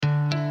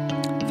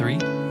3,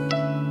 2,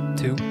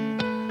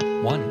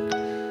 1.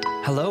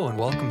 Hello and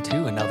welcome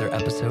to another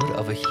episode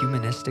of A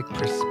Humanistic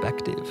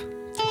Perspective.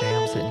 Today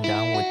I'm sitting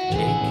down with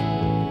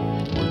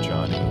Jake. Or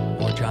Johnny.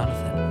 Or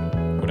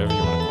Jonathan. Whatever you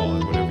want to call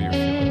it, whatever you're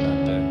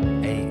feeling that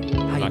day. Hey,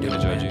 how I'm you not doing,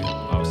 going to judge man? you.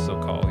 I'll still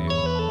call you.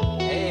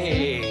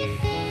 Hey.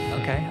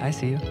 Okay, I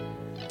see you.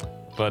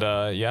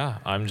 But yeah,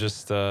 I'm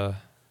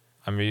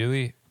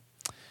really,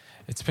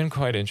 it's been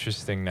quite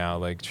interesting now,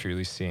 like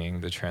truly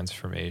seeing the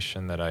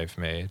transformation that I've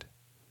made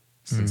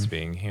since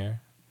being here.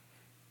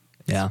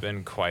 Yeah. It's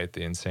been quite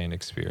the insane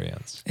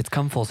experience. It's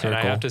come full circle.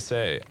 And I have to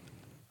say,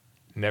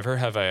 never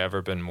have I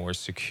ever been more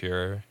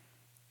secure,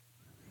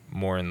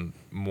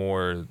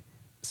 more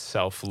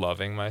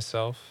self-loving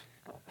myself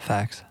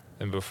Facts.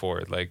 than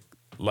before. Like,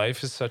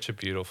 life is such a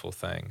beautiful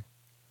thing.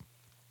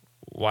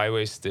 Why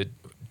waste it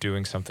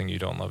doing something you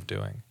don't love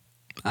doing?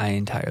 I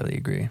entirely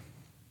agree.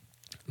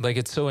 Like,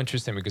 it's so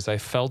interesting because I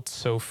felt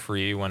so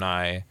free when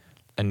I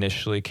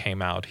initially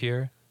came out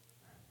here.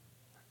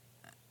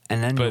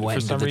 And then But you went for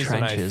into some the reason,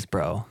 trenches,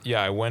 bro.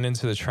 Yeah, I went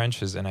into the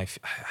trenches and I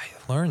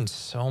learned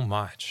so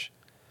much.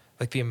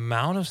 Like, the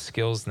amount of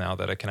skills now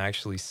that I can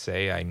actually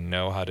say I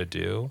know how to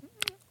do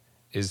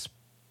is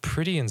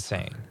pretty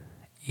insane.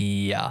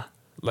 Yeah.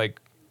 Like,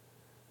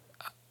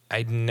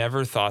 I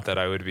never thought that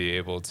I would be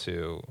able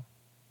to,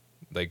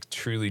 like,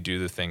 truly do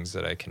the things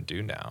that I can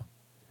do now.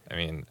 I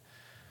mean,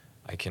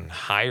 I can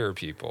hire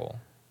people.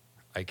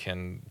 I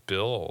can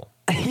bill.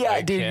 Yeah,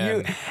 I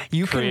dude,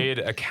 you create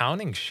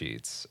accounting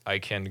sheets. I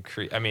can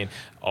create. I mean,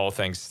 all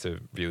thanks to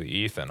really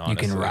Ethan.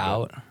 Honestly, you can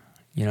route.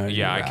 You know.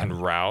 Yeah, I can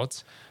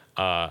route.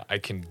 I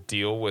can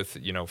deal with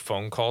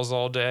phone calls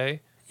all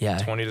day. Yeah.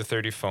 20 to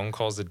 30 phone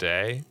calls a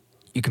day.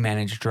 You can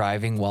manage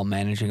driving while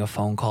managing a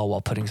phone call,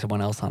 while putting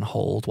someone else on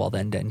hold, while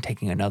then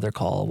taking another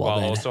call,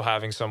 While also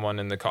having someone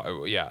in the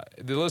car. Yeah,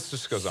 the list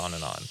just goes on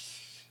and on.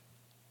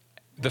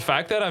 The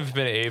fact that I've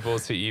been able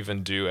to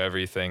even do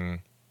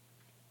everything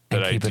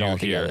that I do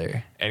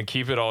here and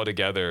keep it all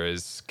together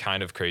is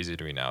kind of crazy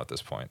to me now at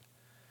this point.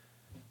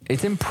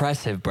 It's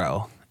impressive,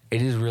 bro.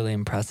 It is really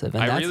impressive.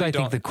 And that's, I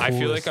think, the coolest I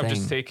feel like thing. I'm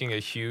just taking a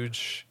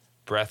huge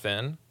breath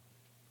in,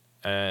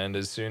 and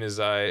as soon as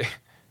I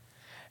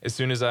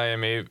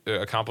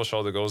accomplish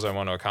all the goals I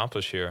want to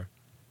accomplish here,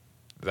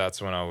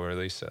 that's when I'll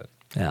release it.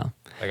 Yeah.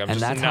 Like, I'm and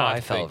just that's how I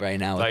nothing. felt right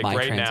now with Like, my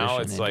right transition now,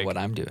 it's into like, what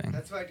I'm doing.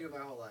 That's what I do my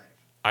whole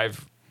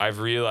life. I've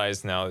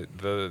realized now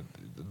the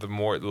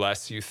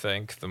less you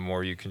think, the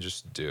more you can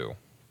just do.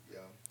 Yeah.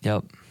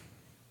 Yep.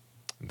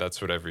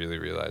 That's what I've really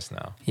realized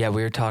now. Yeah,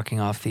 we were talking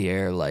off the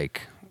air,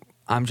 like,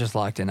 I'm just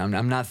locked in.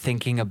 I'm not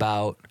thinking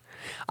about,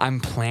 I'm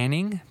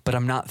planning, but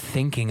I'm not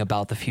thinking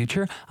about the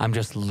future. I'm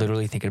just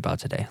literally thinking about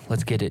today.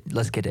 Let's get it.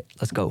 Let's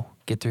go.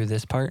 Get through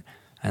this part,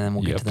 and then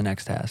we'll get to the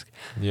next task.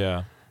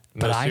 Yeah.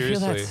 But No, I feel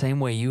that seriously. same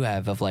way you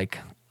have, of like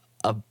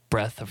a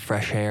breath of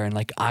fresh air. And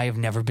like, I've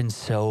never been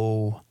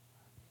so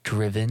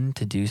driven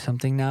to do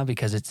something now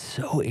because it's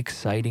so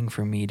exciting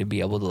for me to be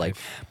able to like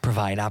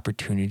provide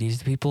opportunities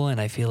to people. And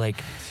I feel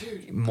like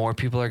more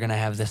people are going to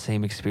have the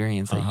same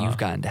experience that you've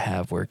gotten to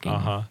have working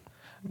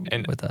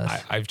And with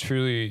us. I've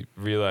truly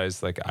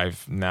realized, like,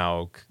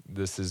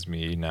 this is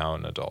me now,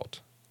 an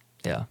adult.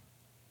 Yeah.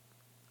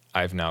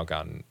 I've now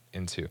gotten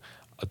into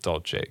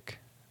adult Jake.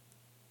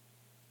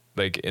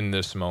 Like, in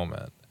this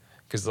moment.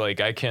 Because,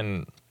 like, I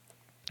can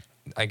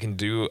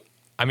do,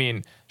 I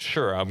mean,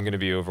 sure, I'm going to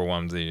be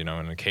overwhelmed, in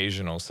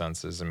occasional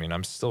senses. I mean,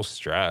 I'm still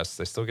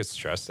stressed. I still get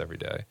stressed every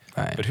day.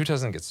 Right. But who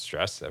doesn't get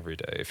stressed every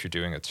day if you're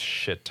doing a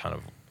shit ton of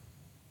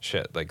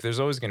shit? Like, there's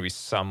always going to be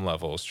some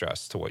level of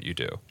stress to what you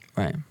do.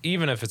 Right.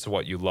 Even if it's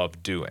what you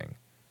love doing.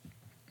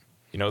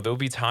 There'll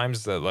be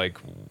times that, like,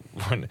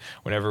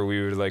 whenever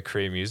we would, like,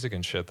 create music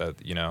and shit, that,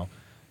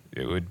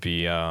 it would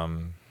be,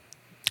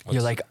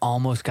 You're like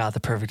almost got the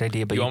perfect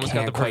idea, but you almost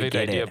can't got the quite perfect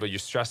get idea, it. but you're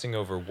stressing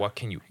over what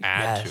can you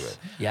add to it.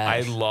 Yes.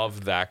 I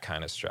love that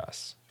kind of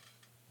stress.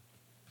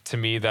 To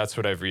me, that's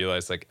what I've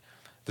realized. Like,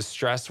 the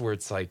stress where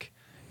it's like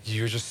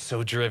you're just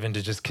so driven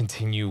to just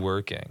continue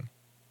working,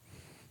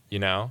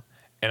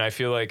 And I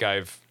feel like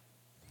I've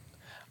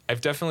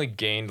definitely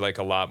gained, like,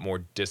 a lot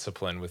more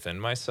discipline within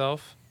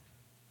myself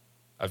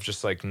of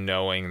just, like,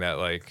 knowing that,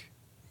 like,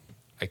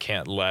 I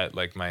can't let,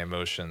 like, my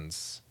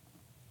emotions.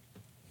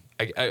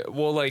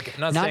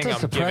 Not saying to I'm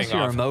suppress giving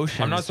your off.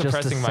 emotions, I'm not just to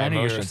suppressing my center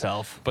emotions,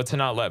 yourself. but to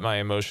not let my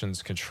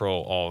emotions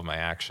control all of my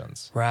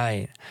actions.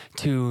 Right.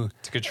 To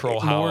control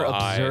how more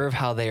observe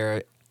how they are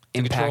To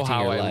control impacting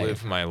how your I life.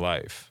 live my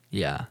life.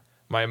 Yeah.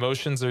 My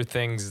emotions are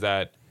things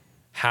that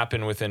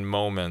happen within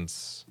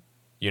moments,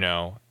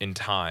 in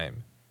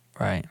time.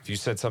 Right. If you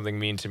said something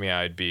mean to me,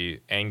 I'd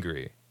be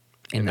angry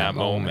In that that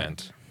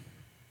moment.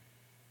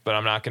 But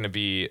I'm not going to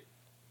be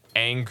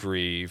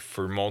angry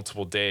for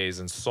multiple days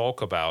and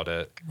sulk about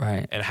it.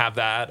 Right. And have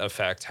that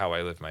affect how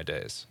I live my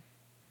days.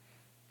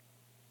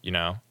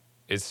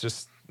 It's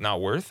just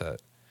not worth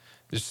it.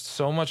 There's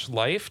so much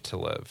life to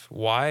live.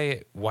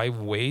 Why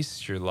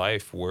waste your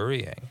life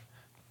worrying?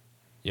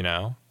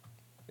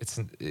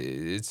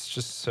 It's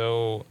just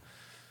so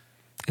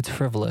It's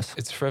frivolous.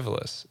 It's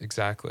frivolous,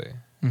 exactly.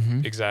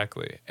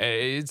 Exactly.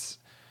 It's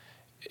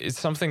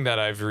something that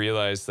I've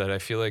realized that I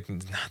feel like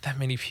not that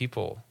many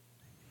people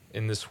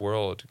in this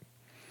world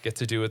get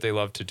to do what they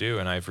love to do.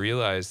 And I've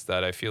realized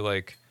that I feel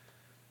like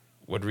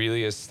what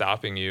really is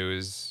stopping you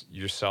is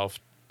yourself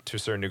to a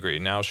certain degree.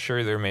 Now,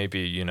 sure, there may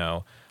be, you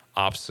know,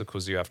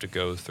 obstacles you have to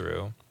go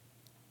through,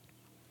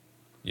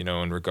 you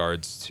know, in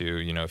regards to,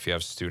 you know, if you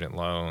have student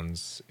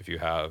loans, if you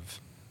have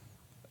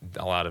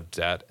a lot of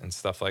debt and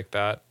stuff like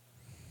that.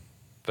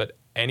 But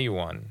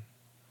anyone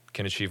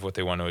can achieve what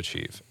they want to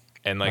achieve.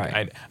 And like,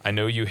 Right. I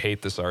know you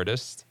hate this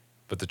artist,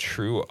 but the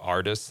true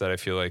artist that I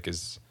feel like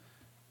is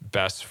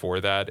best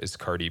for that is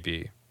Cardi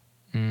B.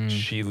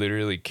 She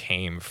literally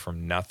came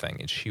from nothing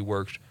and she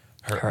worked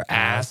her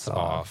ass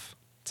off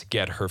to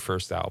get her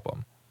first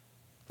album.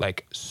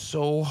 Like,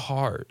 so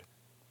hard.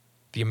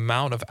 The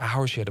amount of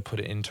hours she had to put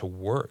into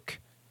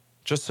work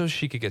just so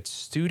she could get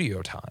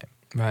studio time.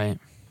 Right.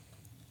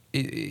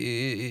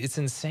 It's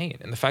insane.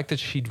 And the fact that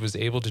she was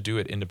able to do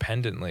it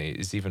independently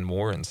is even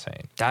more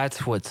insane.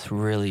 That's what's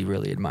really,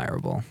 really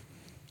admirable.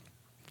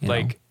 You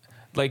know?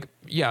 Like,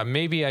 yeah,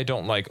 maybe I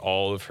don't like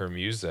all of her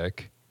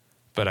music,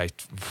 but I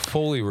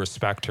fully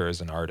respect her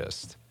as an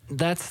artist.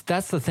 That's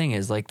the thing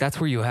is, like, that's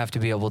where you have to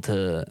be able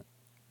to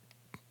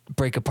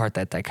break apart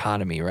that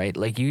dichotomy, right?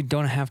 Like, you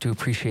don't have to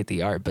appreciate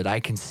the art, but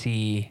I can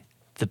see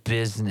the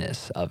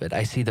business of it.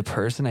 I see the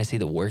person, I see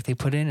the work they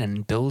put in,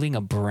 and building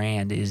a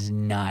brand is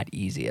not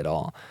easy at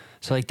all.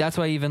 So, like, that's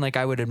why even, like,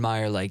 I would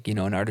admire, like, you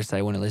know, an artist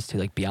I want to listen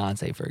to, like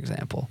Beyonce, for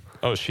example.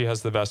 Oh, she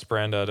has the best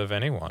brand out of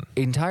anyone.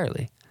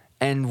 Entirely.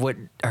 And what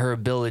her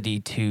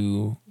ability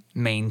to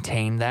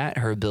maintain that,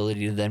 her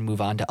ability to then move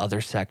on to other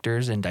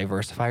sectors and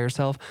diversify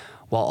herself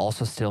while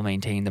also still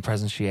maintaining the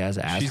presence she has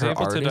as her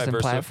artist and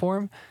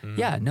platform.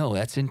 Yeah, no,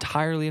 that's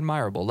entirely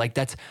admirable. Like,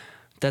 that's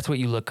what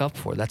you look up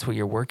for. That's what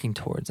you're working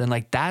towards. And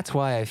like, that's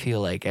why I feel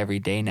like every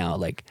day now,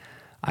 like,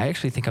 I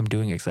actually think I'm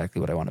doing exactly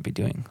what I want to be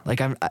doing. Like,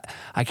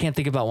 I can't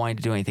think about wanting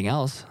to do anything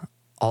else.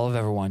 All I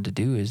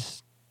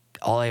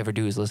ever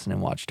do is listen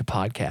and watch to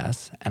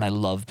podcasts, and I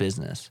love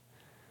business.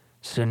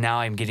 So now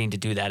I'm getting to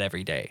do that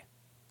every day.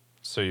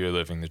 So you're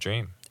living the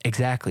dream.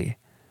 Exactly.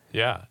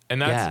 Yeah.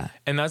 And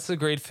that's the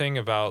great thing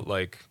about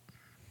like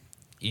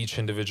each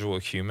individual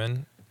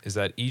human is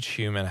that each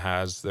human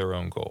has their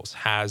own goals,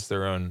 has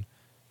their own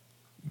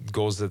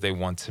goals that they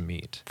want to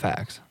meet.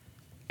 Facts.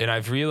 And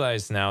I've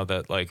realized now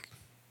that like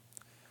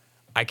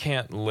I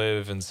can't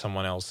live in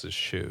someone else's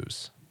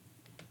shoes.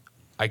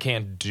 I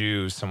can't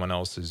do someone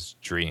else's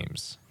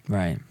dreams.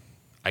 Right.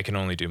 I can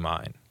only do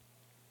mine.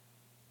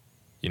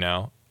 You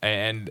know?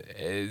 And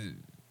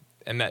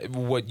that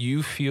what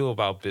you feel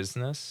about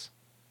business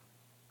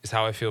is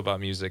how I feel about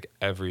music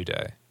every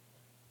day.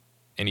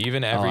 And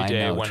even every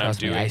day when I'm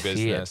doing business,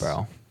 see it,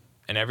 bro.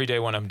 And every day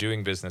when I'm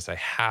doing business, I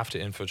have to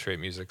infiltrate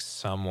music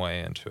some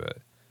way into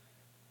it.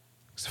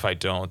 Because if I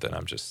don't, then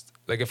I'm just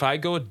like, if I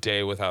go a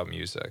day without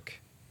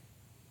music,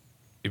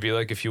 it'd be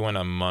like if you went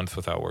a month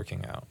without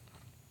working out.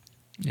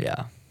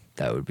 Yeah,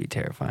 that would be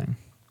terrifying.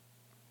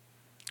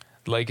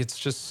 Like,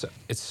 it's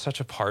such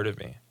a part of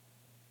me.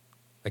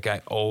 Like,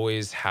 I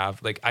always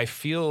have, like, I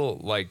feel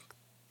like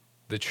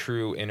the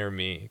true inner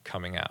me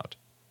coming out.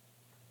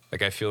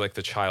 Like, I feel like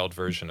the child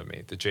version of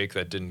me, the Jake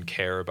that didn't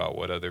care about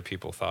what other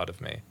people thought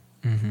of me.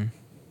 Mm-hmm.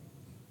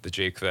 The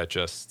Jake that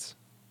just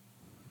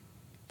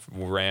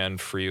ran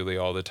freely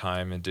all the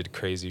time and did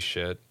crazy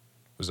shit,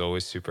 was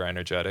always super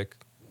energetic.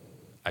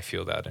 I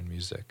feel that in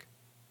music.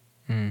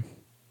 Mm.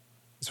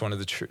 It's one of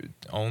the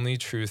only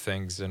true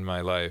things in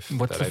my life.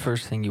 What's the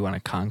first thing you want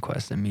to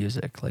conquest in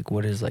music? Like,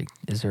 what is, like,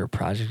 is there a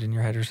project in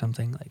your head or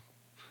something? Like,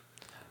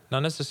 not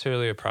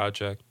necessarily a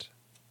project.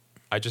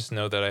 I just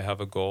know that I have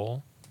a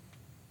goal.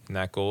 And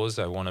that goal is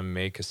I want to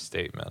make a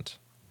statement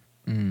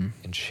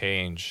and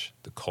change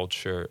the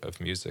culture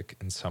of music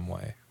in some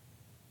way.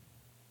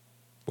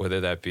 Whether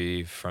that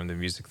be from the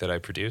music that I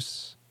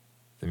produce,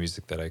 the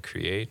music that I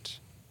create,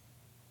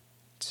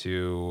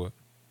 to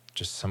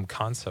just some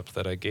concept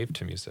that I gave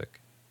to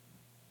music.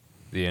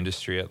 The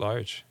industry at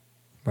large.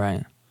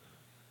 Right.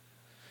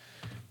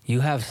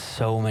 You have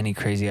so many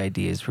crazy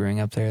ideas brewing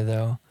up there,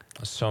 though.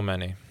 So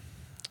many.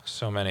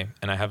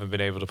 And I haven't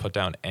been able to put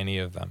down any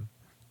of them.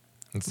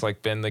 It's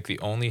like been like the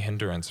only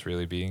hindrance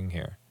really being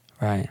here.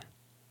 Right.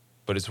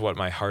 But it's what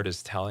my heart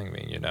is telling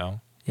me, you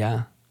know?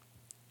 Yeah.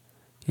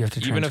 You have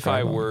to even if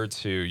I were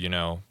to, you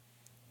know,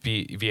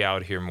 be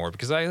out here more,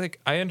 because I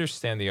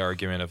understand the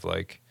argument of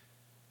like,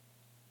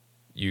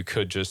 you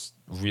could just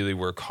really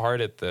work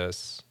hard at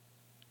this,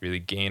 really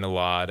gain a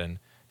lot and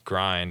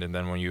grind. And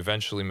then when you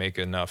eventually make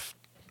enough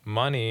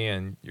money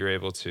and you're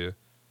able to,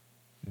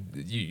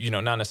 you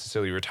know, not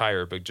necessarily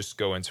retire, but just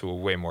go into a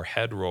way more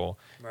head role,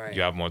 right.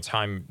 You have more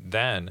time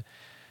then.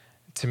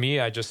 To me,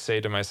 I just say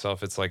to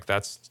myself, it's like,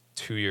 that's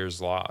 2 years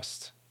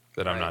lost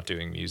that right. I'm not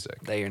doing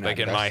music. That you're not like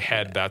in my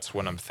head, that's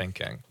what I'm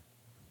thinking.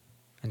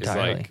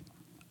 Entirely. It's like,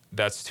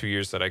 that's 2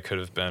 years that I could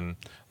have been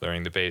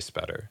learning the bass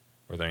better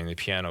or learning the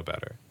piano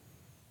better.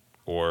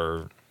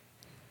 Or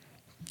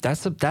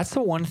that's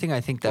the one thing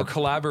I think that or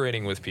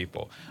collaborating with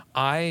people.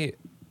 I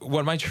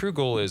what my true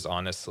goal is,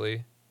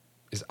 honestly,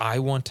 is I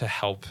want to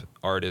help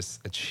artists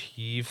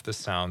achieve the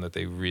sound that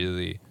they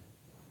really,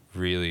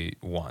 really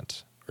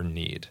want or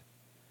need.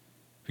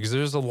 Because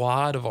there's a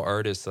lot of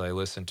artists that I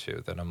listen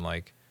to that I'm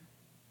like,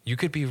 you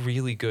could be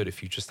really good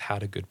if you just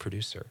had a good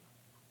producer.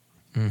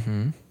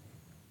 Mm-hmm.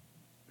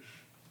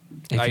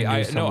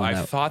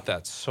 I've thought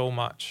that so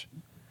much.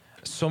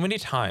 So many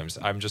times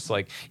I'm just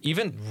like,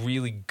 even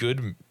really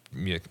good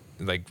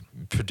like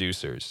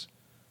producers,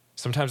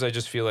 sometimes I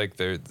just feel like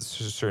there's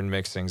certain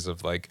mixings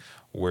of like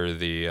where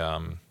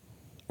the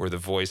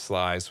voice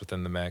lies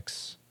within the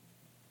mix.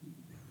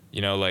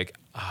 You know, like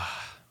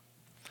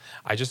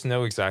I just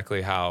know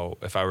exactly how,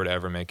 if I were to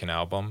ever make an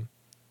album,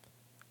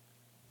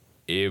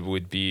 it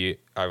would be,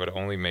 I would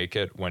only make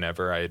it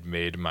whenever I had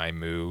made my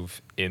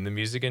move in the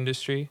music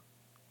industry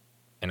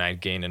and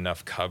I'd gain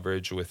enough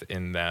coverage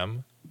within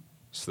them.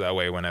 So that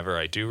way, whenever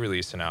I do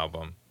release an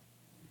album,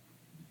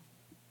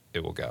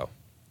 it will go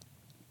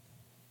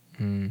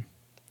to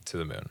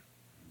the moon.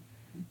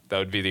 That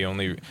would be the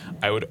only,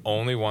 I would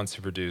only want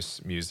to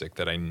produce music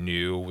that I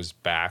knew was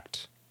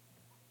backed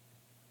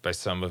by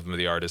some of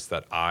the artists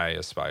that I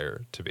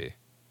aspire to be.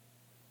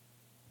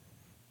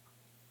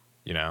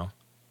 You know?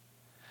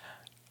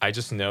 I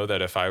just know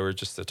that if I were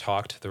just to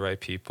talk to the right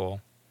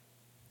people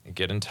and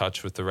get in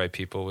touch with the right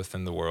people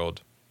within the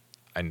world,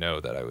 I know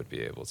that I would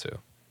be able to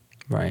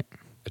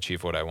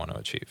achieve what I want to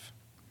achieve.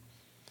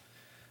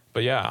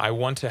 But yeah, I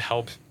want to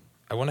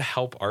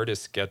help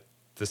artists get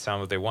the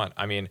sound that they want.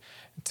 I mean,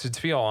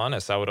 to be all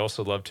honest, I would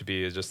also love to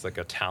be just like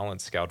a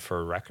talent scout for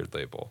a record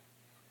label.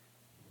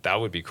 That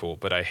would be cool,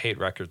 but I hate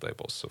record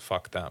labels, so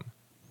fuck them.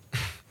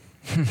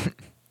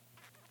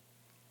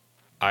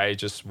 I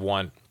just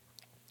want,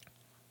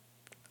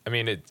 I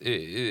mean,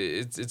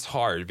 it's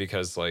hard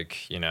because,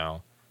 like, you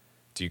know,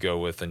 do you go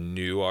with a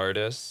new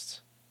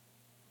artist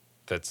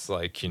that's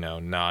like, you know,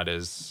 not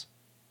as,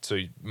 so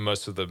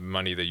most of the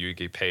money that you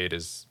get paid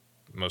is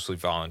mostly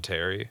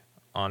voluntary,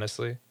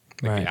 honestly,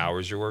 like the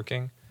hours you're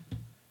working.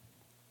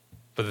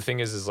 But the thing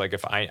is like,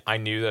 if I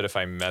knew that if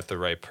I met the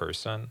right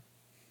person,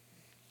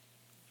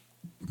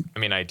 I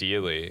mean,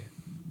 ideally,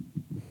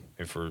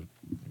 if we're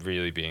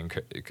really being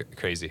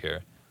crazy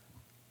here.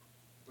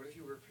 What if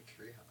you work for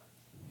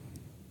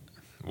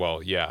Treehouse?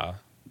 Well, yeah.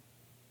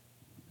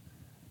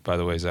 By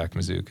the way, Zach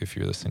Mazook, if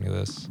you're listening to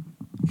this,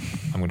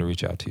 I'm going to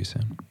reach out to you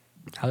soon.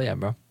 Hell yeah,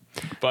 bro.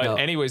 But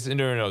anyways,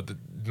 no.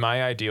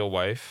 My ideal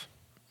wife,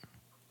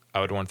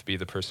 I would want to be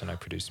the person I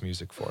produce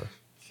music for.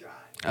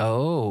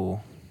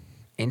 Oh,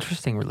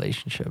 interesting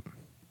relationship.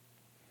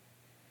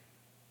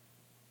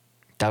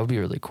 That would be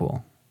really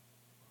cool.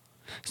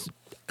 So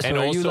and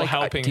are also you like,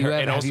 helping her.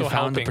 And have also you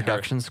found the helping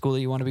production her. school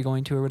that you want to be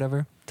going to or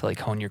whatever to like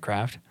hone your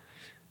craft?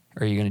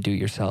 Or are you going to do it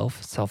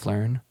yourself,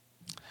 self-learn?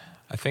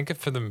 I think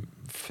for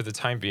the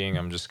time being,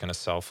 I'm just going to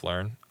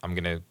self-learn. I'm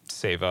going to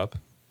save up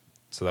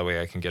so that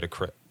way I can get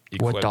equipment.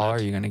 What DAW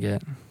are you going to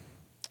get?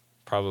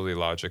 Probably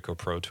Logic or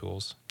Pro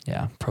Tools.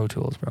 Yeah, Pro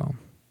Tools, bro.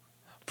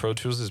 Pro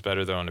Tools is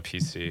better though on a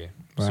PC.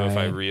 Right. So if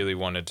I really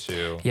wanted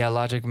to, yeah,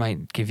 Logic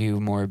might give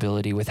you more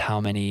ability with how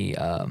many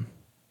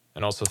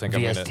and also think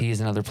VSTs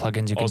and other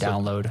plugins you can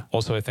download.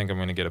 Also, I think I'm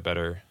going to get a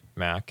better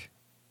Mac.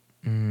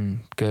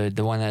 Good,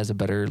 the one that has a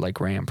better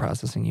like RAM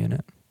processing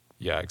unit.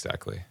 Yeah,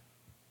 exactly.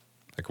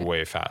 Like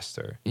way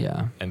faster.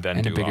 Yeah, and then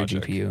and do a bigger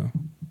Logic. GPU.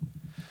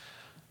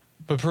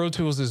 But Pro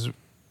Tools is,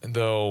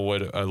 though,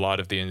 what a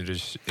lot of the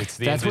industry, it's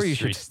the that's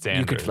industry where you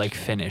standard. You could like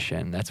finish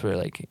in. That's where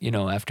like, you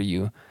know, after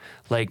you,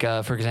 like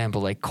for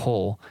example, like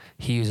Cole,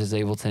 he uses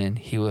Ableton,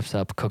 he whips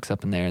up, cooks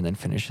up in there, and then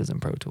finishes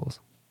in Pro Tools.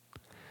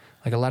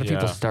 Like a lot of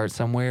people start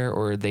somewhere,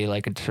 or they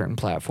like a certain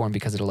platform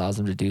because it allows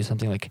them to do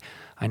something. Like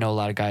I know a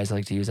lot of guys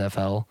like to use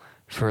FL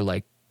for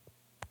like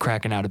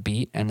cracking out a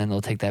beat, and then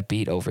they'll take that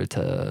beat over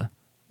to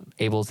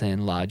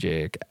Ableton,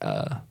 Logic,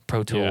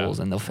 Pro Tools,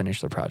 and they'll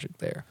finish their project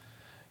there.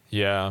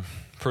 Yeah.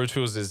 Pro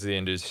Tools is the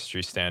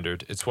industry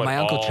standard. It's what my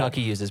uncle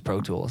Chucky uses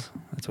Pro Tools.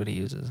 That's what he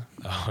uses.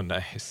 Oh,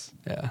 nice.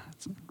 Yeah.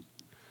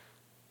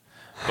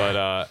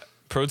 But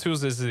Pro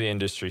Tools is the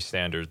industry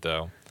standard,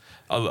 though.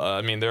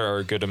 I mean, there are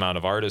a good amount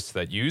of artists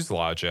that use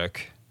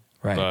Logic,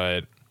 right?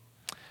 But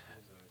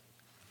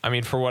I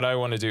mean, for what I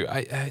want to do,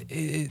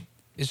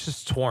 it's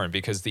just torn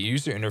because the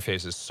user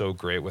interface is so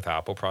great with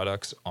Apple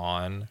products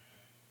on.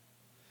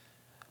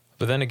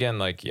 But then again,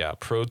 like, yeah,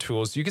 Pro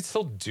Tools, you could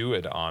still do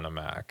it on a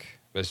Mac,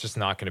 but it's just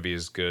not going to be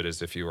as good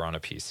as if you were on a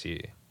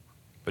PC.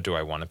 But do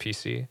I want a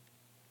PC?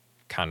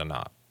 Kind of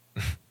not.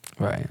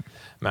 Right.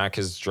 Mac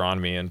has drawn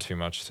me in too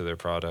much to their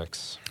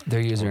products.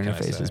 Their user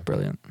interface is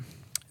brilliant.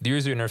 The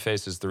user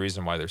interface is the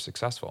reason why they're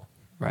successful.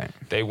 Right.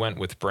 They went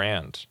with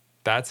brand.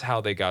 That's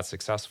how they got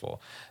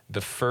successful.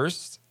 The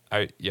first one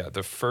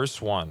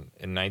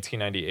in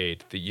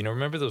 1998.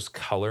 Remember those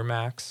color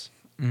Macs?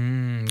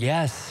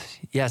 Yes.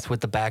 With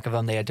the back of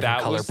them, they had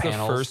different color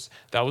panels.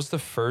 That was the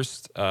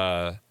first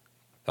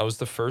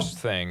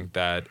thing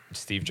that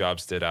Steve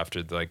Jobs did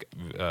after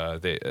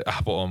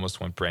Apple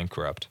almost went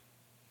bankrupt.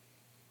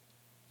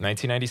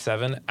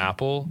 1997,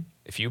 Apple.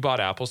 If you bought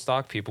Apple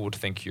stock, people would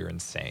think you're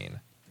insane.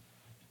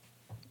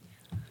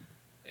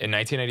 In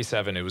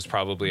 1987, it was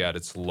probably at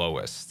its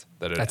lowest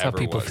that it That's how ever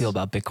people was. feel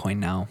about Bitcoin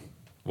now.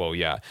 Well,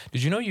 yeah.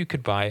 Did you know you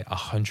could buy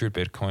 100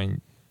 Bitcoin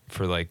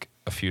for like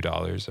a few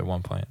dollars at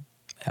one point?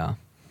 Yeah.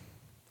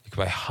 You could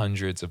buy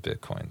hundreds of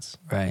Bitcoins.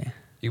 Right.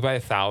 You could buy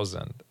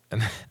 1,000.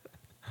 And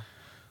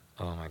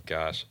oh my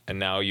gosh. And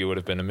now you would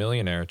have been a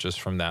millionaire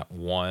just from that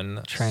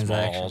one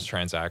small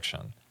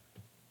transaction.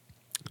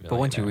 But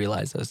once you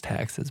realize those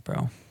taxes,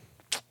 bro.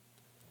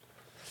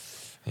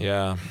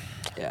 Yeah.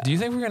 Yeah. Do you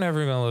think we're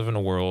ever going to live in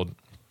a world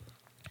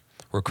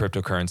where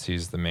cryptocurrency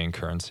is the main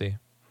currency?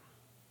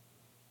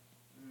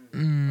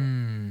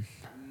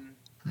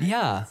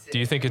 Yeah. Do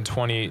you think in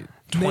 10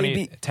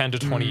 to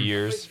 20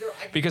 years?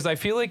 Because I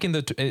feel like in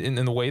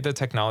the way that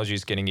technology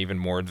is getting even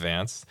more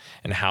advanced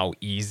and how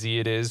easy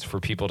it is for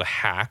people to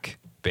hack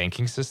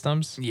banking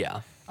systems,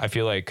 Yeah. I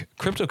feel like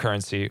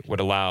cryptocurrency would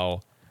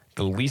allow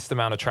the least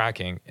amount of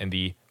tracking and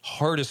the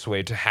hardest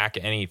way to hack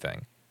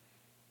anything.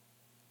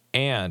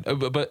 And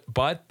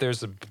but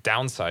there's a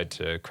downside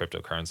to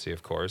cryptocurrency,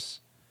 of course,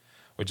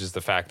 which is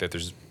the fact that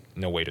there's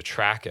no way to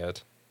track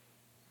it.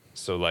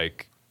 So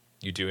like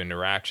you do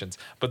interactions.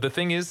 But the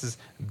thing is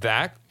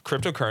that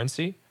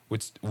cryptocurrency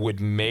would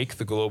make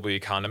the global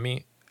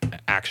economy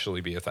actually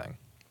be a thing.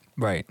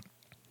 Right.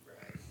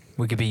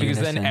 We could be Because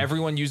unison. then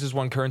everyone uses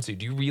one currency.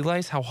 Do you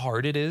realize how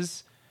hard it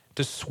is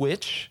to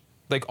switch?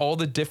 Like all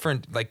the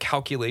different like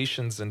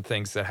calculations and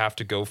things that have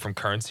to go from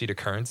currency to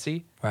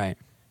currency. Right.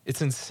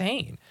 It's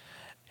insane.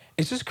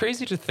 It's just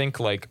crazy to think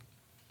like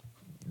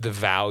the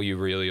value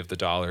really of the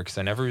dollar, because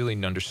I never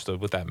really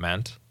understood what that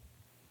meant.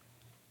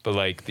 But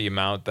like the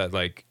amount that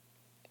like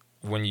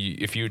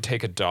if you would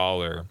take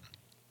 $1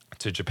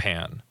 to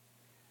Japan,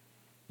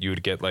 you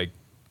would get like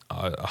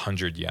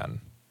 100 yen.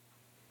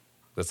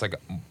 That's like,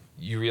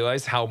 you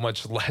realize how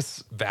much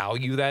less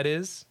value that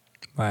is?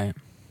 Right.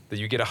 That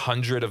you get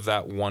 100 of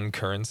that one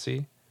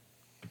currency?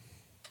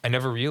 I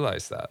never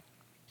realized that.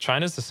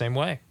 China's the same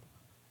way.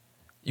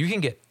 You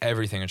can get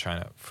everything in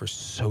China for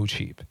so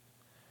cheap.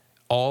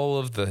 All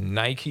of the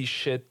Nike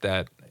shit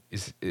that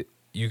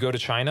you go to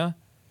China,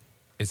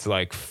 it's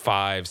like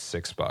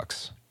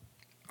 $5-6.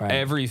 Right.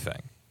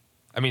 Everything.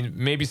 I mean,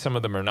 maybe some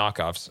of them are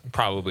knockoffs.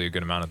 Probably a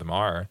good amount of them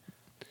are.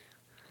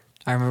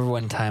 I remember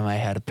one time I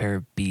had a pair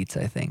of Beats,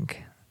 I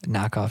think.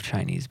 Knockoff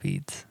Chinese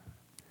Beats.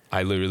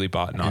 I literally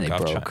bought And they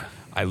knockoff. broke.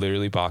 I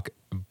literally bought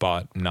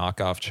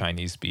knockoff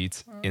Chinese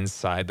Beats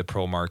inside the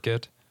Pearl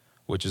Market,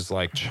 which is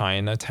like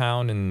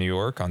Chinatown in New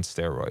York on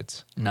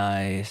steroids.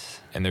 Nice.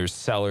 And there's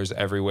sellers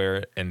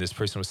everywhere. And this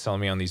person was selling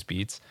me on these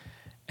Beats,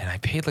 and I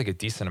paid like a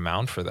decent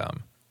amount for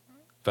them.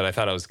 But I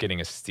thought I was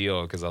getting a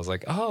steal because I was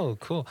like, oh,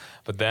 cool.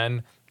 But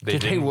then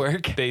Did they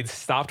work? They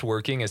stopped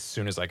working as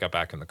soon as I got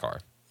back in the car.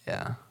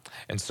 Yeah.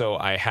 And so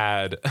I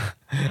had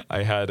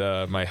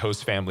my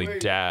host family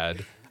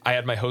dad. I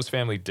had my host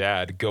family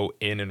dad go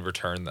in and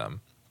return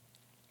them.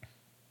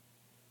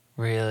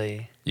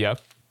 Really? Yep.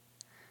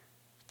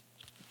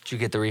 Did you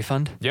get the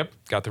refund? Yep.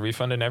 Got the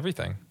refund and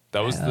everything.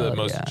 That was the Hell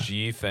most yeah.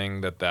 G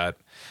thing that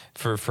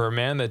for a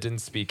man that didn't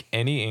speak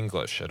any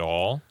English at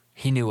all.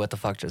 He knew what the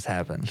fuck just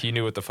happened. He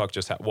knew what the fuck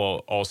just happened.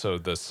 Well, also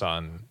the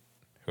son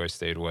who I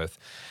stayed with.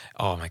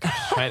 Oh my gosh.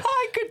 I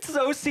could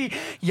so see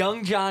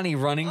young Johnny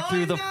running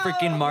through the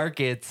freaking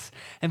markets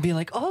and being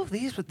like, "Oh,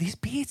 these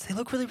Beats, they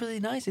look really, really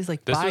nice." He's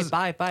like,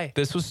 "Buy."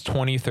 This was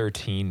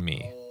 2013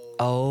 me.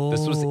 Oh,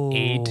 This was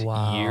 8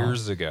 wow.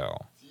 years ago.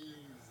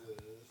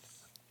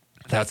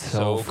 That's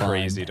so fun.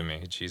 crazy to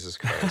me. Jesus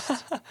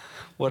Christ.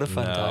 What a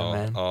fun time,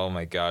 man. Oh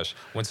my gosh.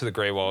 Went to the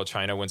Great Wall of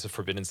China, went to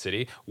Forbidden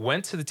City,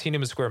 went to the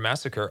Tiananmen Square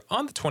Massacre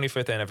on the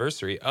 25th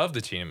anniversary of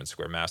the Tiananmen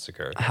Square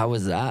Massacre. How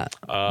was that?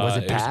 Was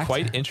it It was packed?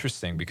 quite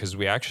interesting because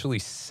we actually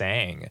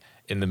sang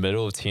in the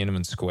middle of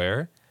Tiananmen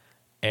Square,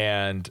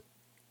 and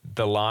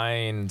the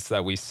lines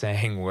that we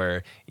sang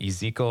were,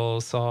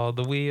 Ezekiel saw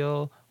the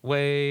wheel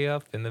way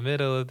up in the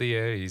middle of the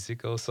air.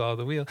 Ezekiel saw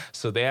the wheel.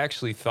 So they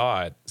actually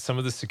thought, some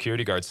of the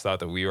security guards thought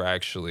that we were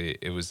actually,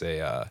 it was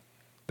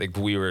like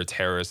we were a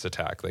terrorist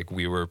attack. Like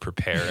we were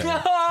preparing.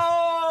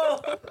 No!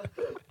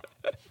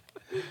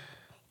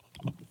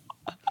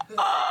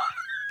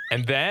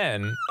 And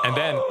then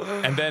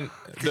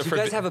Did you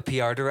guys have a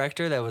PR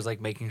director that was like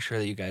making sure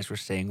that you guys were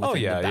staying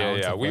within the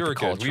bounds of we what were the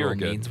good. We cultural were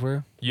good. needs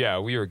were? Yeah,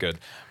 we were good.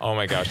 Oh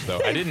my gosh, though.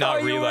 I did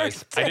not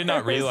realize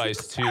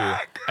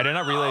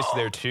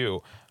there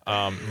too.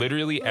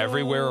 Literally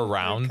everywhere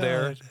around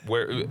there,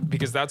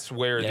 because that's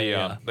where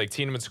like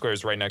Tiananmen Square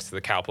is right next to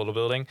the Capitol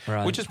building,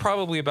 Right. which is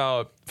probably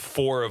about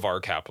 4 of our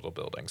Capitol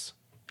buildings.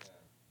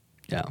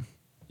 Yeah.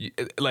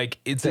 Like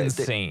it's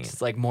insane.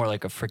 It's like more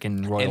like a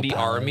freaking royal And the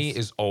palace. army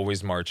is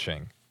always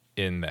marching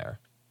in there.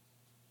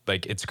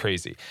 Like it's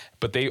crazy.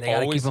 But they They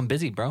gotta always keep them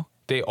busy, bro.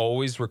 they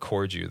always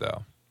record you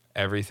though.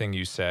 Everything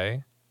you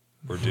say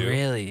or do.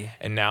 Really?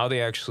 And now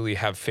they actually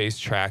have face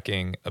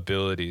tracking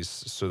abilities,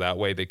 so that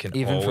way they can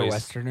Even always. for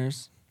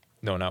Westerners?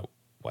 No, not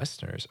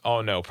Westerners.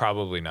 Oh no,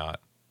 probably not.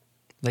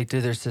 Like,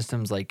 do their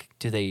systems, like,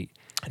 do they...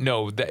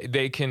 No,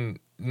 they can.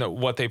 No,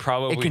 what they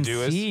probably It can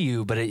do is see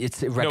you, but it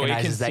recognizes no, it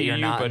can that see you're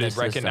you, not but in it the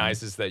system.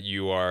 recognizes that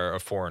you are a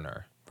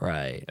foreigner.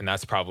 Right. And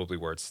that's probably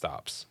where it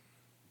stops.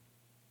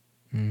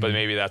 Mm. But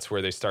maybe that's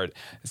where they start.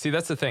 See,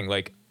 that's the thing.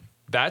 Like,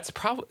 that's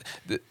probably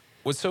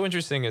what's so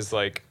interesting is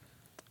like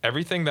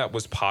everything that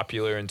was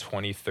popular in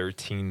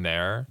 2013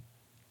 there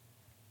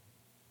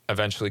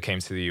eventually came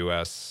to the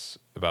US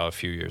about a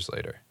few years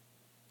later.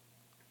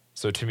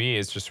 So to me,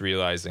 it's just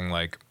realizing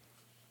like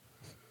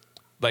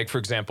for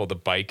example, the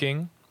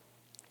biking,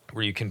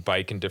 where you can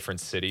bike in different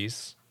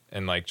cities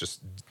and like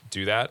just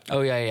do that.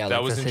 Oh yeah, yeah. That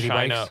like was the in city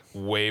China bikes.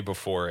 way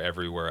before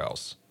everywhere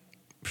else.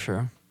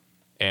 Sure.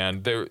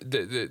 And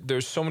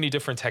there's so many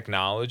different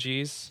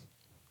technologies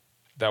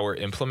that were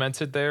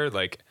implemented there.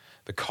 Like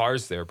the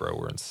cars there, bro,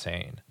 were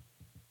insane.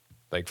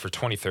 Like for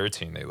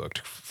 2013, they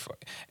looked,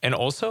 and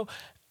also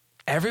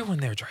everyone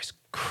there drives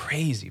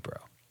crazy, bro.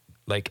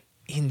 Like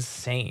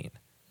insane.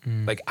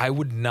 Like I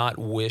would not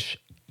wish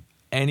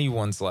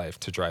anyone's life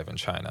to drive in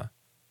China,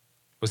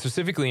 but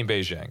specifically in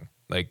Beijing.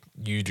 Like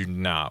you do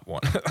not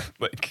want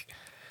like.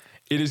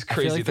 It is I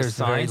crazy. feel like The there's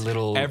very signs,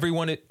 little.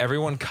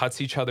 everyone cuts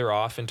each other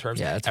off in terms.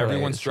 Yeah, that's what I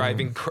everyone's assume.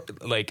 driving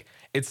like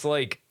it's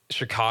like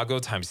Chicago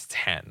times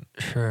 10.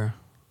 Sure.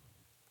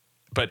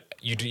 But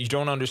you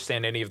don't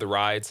understand any of the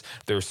rides.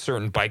 There's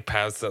certain bike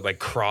paths that like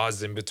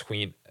cross in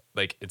between.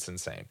 Like it's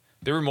insane.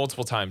 There were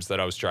multiple times that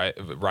I was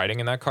riding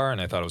in that car and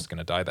I thought I was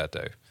gonna die that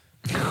day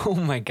Oh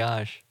my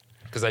gosh.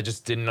 because I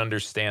just didn't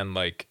understand.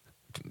 Like,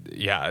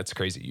 yeah, it's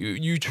crazy.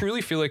 You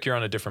truly feel like you're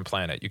on a different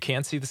planet. You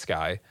can't see the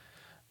sky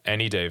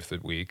any day of the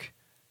week.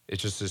 It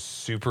just is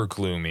super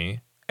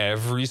gloomy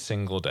every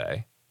single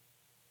day.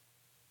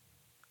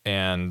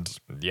 And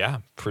yeah,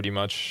 pretty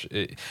much.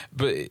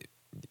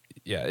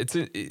 Yeah,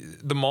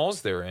 the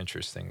malls there are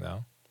interesting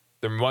though.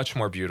 They're much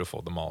more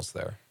beautiful. The malls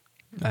there.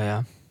 Oh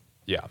yeah.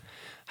 Yeah.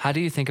 How do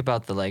you think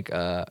about the like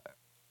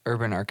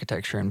urban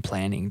architecture and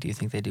planning? Do you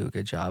think they do a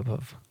good job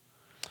of?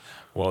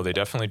 Well, they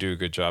definitely do a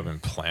good job in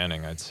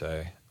planning, I'd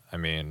say. I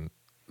mean,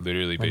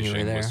 literally When you were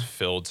Beijing was there?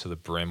 filled to the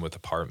brim with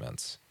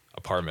apartments.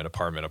 Apartment.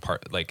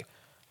 Like,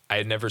 I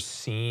had never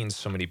seen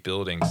so many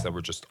buildings that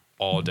were just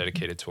all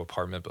dedicated to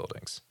apartment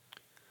buildings.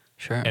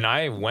 Sure. And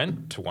I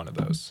went to one of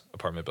those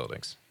apartment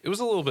buildings. It was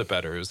a little bit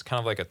better. It was kind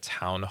of like a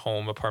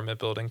townhome apartment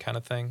building kind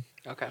of thing.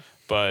 Okay.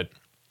 But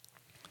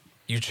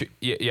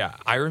yeah,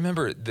 I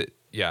remember that.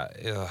 Yeah,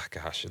 ugh,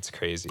 gosh, it's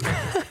crazy.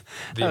 That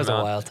was a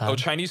wild time. Oh,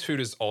 Chinese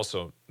food is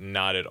also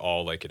not at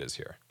all like it is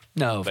here.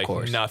 No, of Like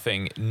course.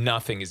 nothing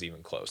is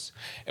even close.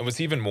 And what's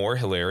even more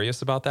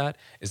hilarious about that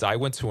is I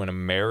went to an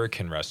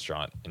American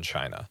restaurant in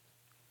China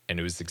and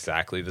it was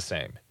exactly the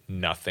same.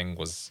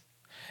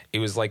 It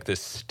was like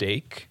this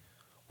steak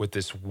with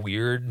this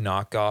weird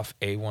knockoff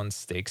A1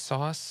 steak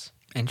sauce.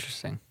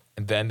 Interesting.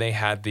 And then they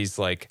had these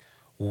like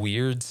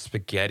weird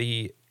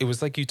spaghetti. It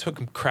was like you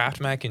took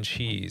Kraft mac and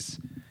cheese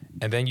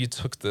and then you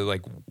took the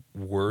like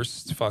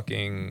worst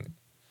fucking,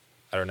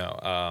 I don't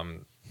know,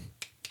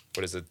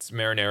 what is it? It's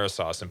marinara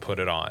sauce and put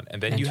it on.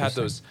 And then you had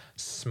Interesting. those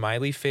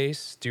smiley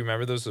face. Do you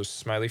remember those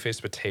smiley face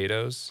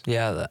potatoes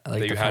Yeah, like that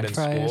the you had French in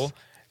fries. school?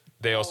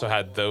 They also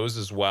had those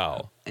as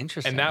well.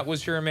 Interesting. And that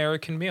was your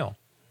American meal.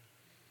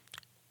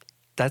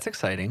 That's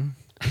exciting.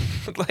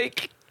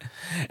 Like,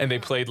 and they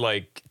played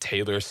like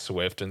Taylor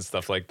Swift and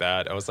stuff like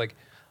that. I was like,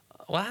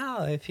 wow,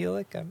 I feel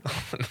like I'm.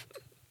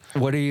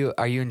 What are you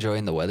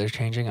enjoying the weather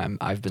changing?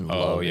 I've been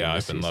loving Oh yeah, the I've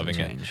been season loving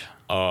change. it.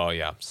 Oh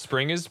yeah,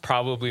 spring is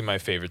probably my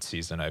favorite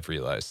season. I've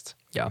realized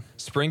Yeah.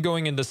 spring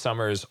going into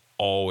summer is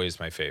always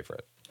my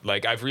favorite.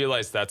 Like I've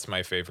realized that's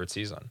my favorite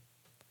season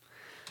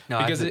No,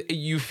 because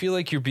you feel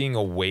like you're being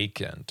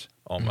awakened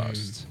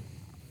almost.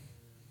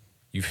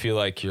 You feel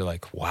like you're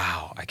like,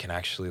 wow, I can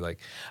actually like,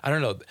 I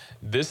don't know.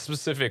 This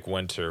specific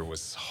winter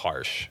was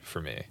harsh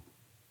for me.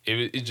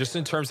 It just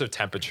in terms of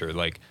temperature,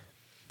 like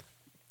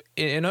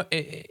in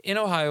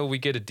Ohio, we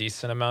get a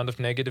decent amount of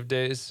negative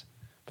days,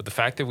 but the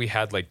fact that we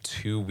had like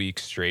 2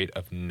 weeks straight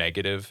of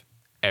negative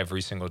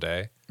every single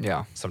day,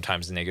 yeah.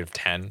 sometimes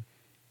 -10,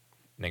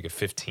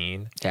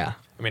 -15. Yeah.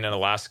 I mean, in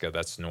Alaska,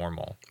 that's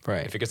normal.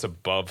 Right. If it gets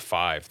above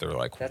 5, they're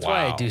like, That's wow.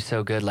 why I do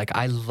so good. Like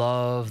I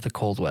love the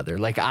cold weather.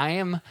 Like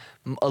I'm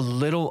a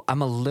little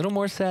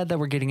more sad that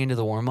we're getting into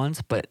the warm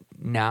months, but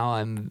now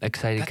I'm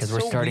excited That's because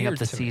we're so starting up weird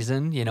the to me.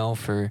 season, you know,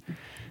 for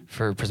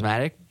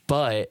Prismatic.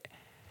 But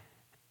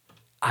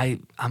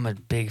I'm a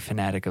big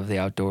fanatic of the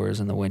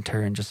outdoors in the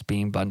winter and just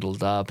being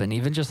bundled up and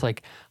even just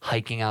like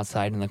hiking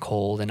outside in the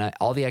cold and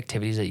all the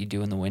activities that you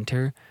do in the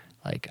winter.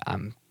 Like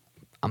I'm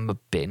a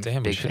big Damn,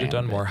 you big should have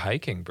fan done of it. more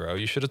hiking, bro.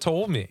 You should have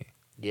told me.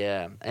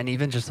 Yeah, and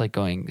even just like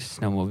going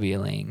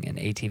snowmobiling and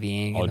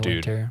ATVing in the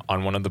winter.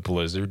 On one of the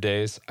blizzard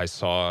days, I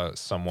saw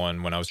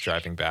someone when I was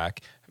driving back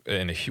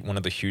in one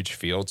of the huge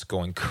fields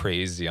going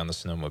crazy on the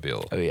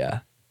snowmobile. Oh yeah,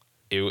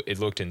 It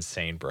looked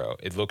insane, bro.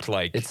 It looked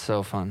like it's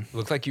so fun.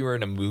 you were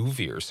in a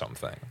movie or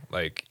something.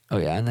 Like, Oh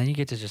yeah, and then you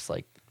get to just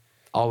like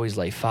always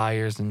light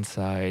fires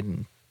inside,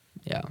 and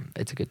yeah,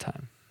 it's a good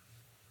time.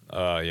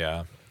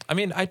 yeah. I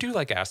mean, I do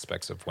like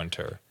aspects of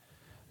winter,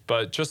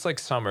 but just like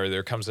summer,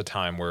 there comes a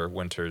time where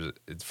winter,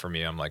 for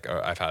me, I'm like,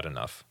 oh, I've had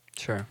enough.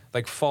 Sure.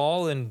 Like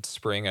fall and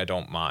spring, I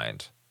don't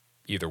mind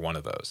either one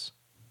of those.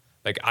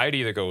 Like I'd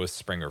either go with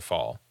spring or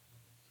fall,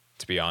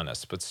 to be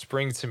honest. But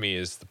spring to me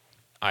is,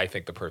 I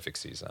think, the perfect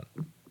season.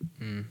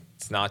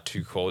 It's not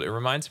too cold. It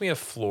reminds me of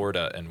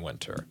Florida in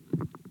winter.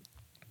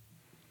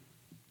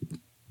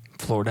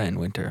 Florida in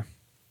winter.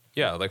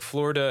 Yeah, like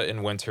Florida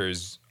in winter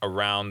is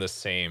around the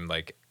same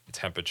like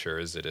temperature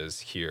as it is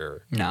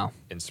here No.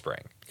 in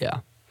spring. Yeah.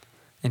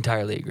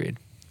 Entirely agreed.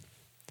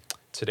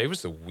 Today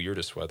was the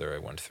weirdest weather I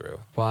went through.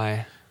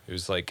 Why? It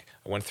was like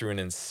I went through an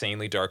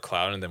insanely dark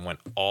cloud and then went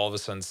all of a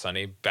sudden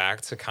sunny,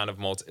 back to kind of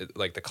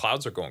like the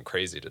clouds are going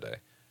crazy today.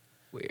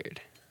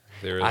 Weird.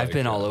 They're I've like,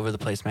 been all over the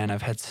place, man.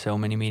 I've had so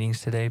many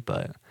meetings today,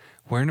 but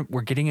we're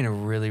getting in a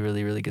really,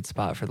 really, really good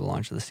spot for the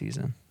launch of the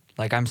season.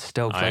 Like, I'm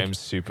stoked. I like, am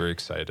super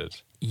excited.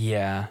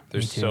 Yeah.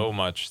 There's me too. so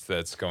much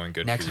that's going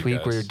good. Next for you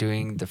week, guys. we're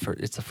doing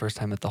it's the first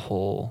time that the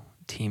whole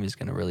team is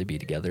going to really be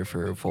together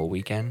for a full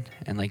weekend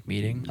and like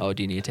meeting. Oh,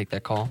 do you need to take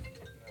that call?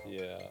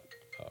 Yeah.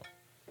 Oh,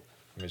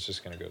 I'm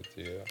just gonna go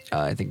to you.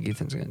 I think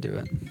Ethan's going to do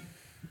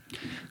it.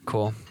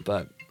 Cool.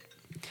 But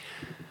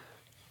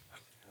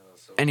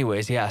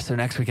anyways, yeah. So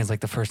next weekend's like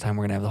the first time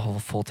we're going to have the whole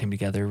full team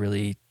together,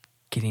 really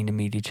getting to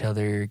meet each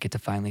other, get to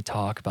finally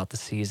talk about the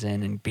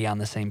season and be on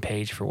the same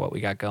page for what we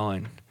got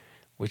going,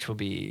 which will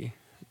be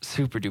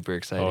super duper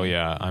exciting. Oh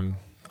yeah,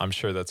 I'm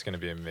sure that's gonna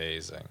be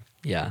amazing.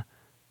 Yeah.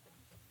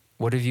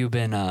 What have you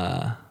been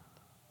up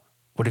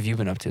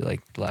to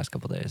like the last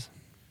couple of days?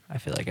 I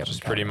feel like I've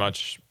Just been pretty kinda-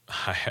 much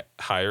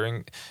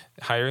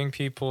hiring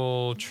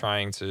people,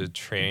 trying to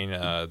train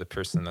the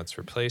person that's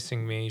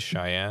replacing me,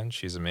 Cheyenne.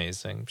 She's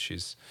amazing.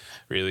 She's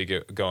really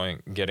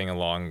getting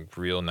along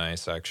real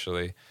nice,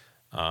 actually.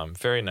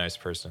 Very nice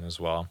person as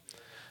well.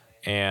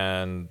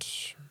 And,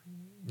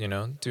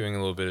 doing a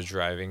little bit of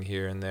driving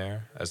here and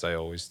there, as I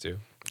always do.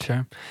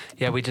 Sure.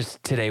 Yeah,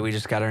 today we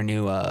just got our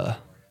new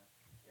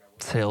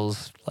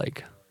sales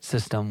like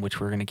system, which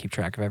we're gonna keep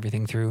track of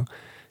everything through.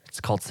 It's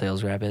called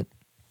Sales Rabbit.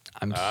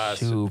 I'm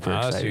super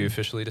excited. So you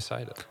officially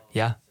decided.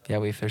 Yeah,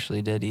 we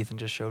officially did. Ethan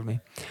just showed me.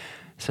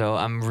 So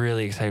I'm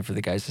really excited for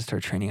the guys to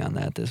start training on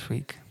that this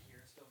week.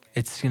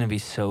 It's going to be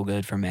so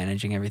good for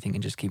managing everything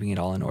and just keeping it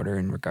all in order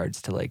in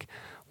regards to like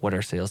what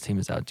our sales team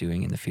is out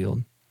doing in the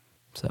field.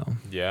 So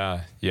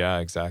Yeah,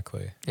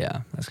 exactly.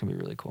 yeah, that's going to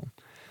be really cool.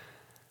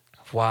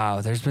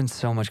 Wow, there's been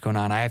so much going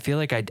on. I feel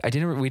like we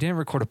didn't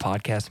record a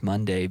podcast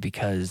Monday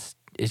because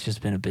it's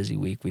just been a busy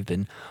week. We've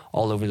been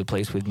all over the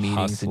place with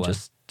meetings and Hustling.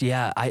 just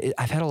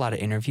I've had a lot of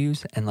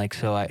interviews and like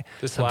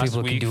This some last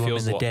people can week do them in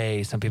feels the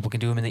day, some people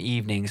can do them in the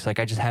evenings. Like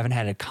I just haven't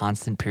had a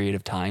constant period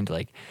of time to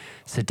like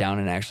sit down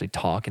and actually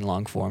talk in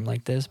long form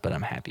like this. But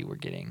I'm happy we're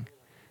getting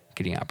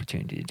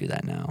opportunity to do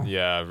that now.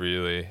 Yeah,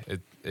 really.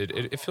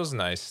 It feels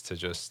nice to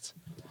just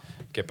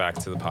get back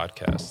to the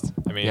podcast.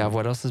 I mean, Yeah.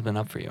 What else has been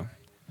up for you?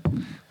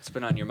 What's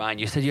been on your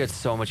mind? You said you had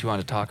so much you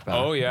wanted to talk about.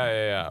 Oh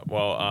yeah.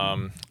 Well,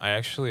 I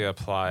actually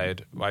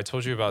applied. I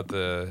told you about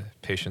the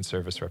patient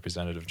service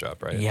representative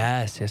job, right?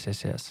 Yes.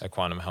 At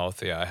Quantum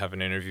Health. Yeah, I have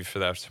an interview for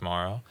that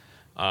tomorrow.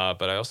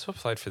 But I also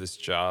applied for this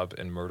job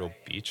in Myrtle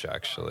Beach,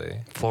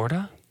 actually,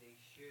 Florida?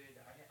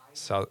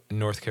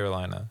 North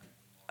Carolina.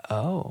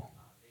 Oh.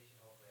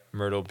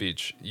 Myrtle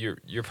Beach.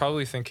 You're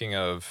probably thinking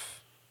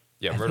of,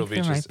 I Myrtle think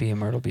Beach there is might be a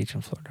Myrtle Beach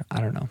in Florida.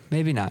 I don't know.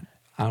 Maybe not.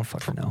 I don't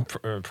fucking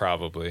know.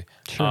 probably.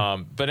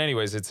 Sure. But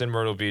anyways, it's in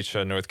Myrtle Beach,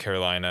 North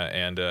Carolina,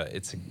 and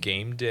it's a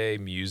game day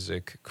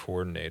music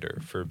coordinator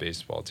for a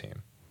baseball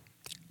team.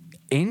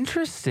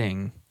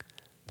 Interesting.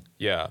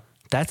 Yeah.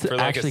 That's For, like,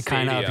 a actually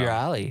kind of up your stadium.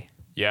 alley.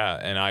 Yeah,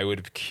 and I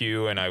would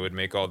cue and I would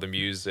make all the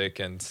music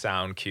and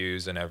sound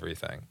cues and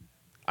everything.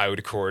 I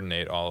would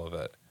coordinate all of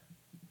it.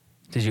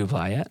 Did you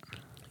apply yet?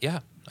 Yeah,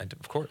 I did,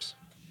 of course.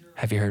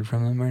 Have you heard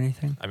from them or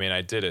anything? I mean,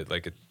 I did it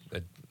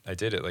I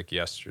did it like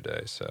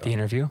yesterday. So The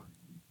interview?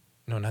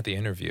 no, not the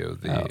interview.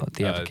 The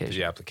application.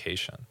 The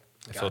application.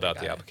 I filled out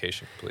the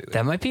application completely.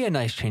 That might be a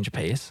nice change of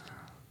pace.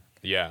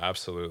 Yeah,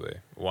 absolutely,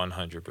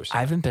 100%. I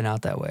haven't been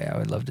out that way. I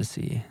would love to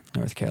see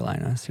North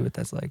Carolina, see what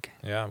that's like.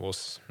 Yeah, well,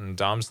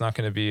 Dom's not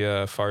going to be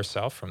far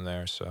south from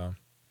there, so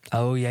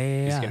Oh,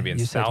 yeah. he's going to be in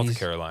You said South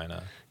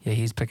Carolina. Yeah,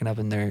 he's picking up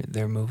and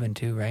they're moving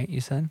too, right?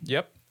 You said?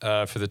 Yep,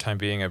 for the time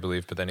being, I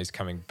believe, but then he's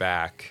coming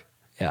back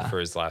Yeah. for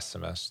his last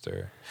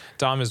semester.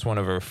 Dom is one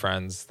of our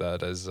friends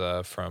that is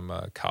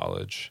from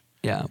college.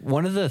 Yeah.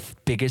 One of the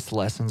biggest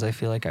lessons I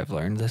feel like I've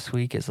learned this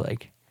week is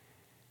like,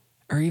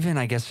 or even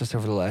I guess just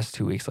over the last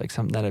 2 weeks, like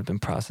something that I've been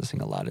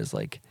processing a lot is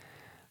like,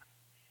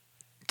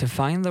 to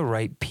find the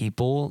right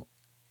people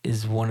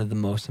is one of the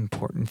most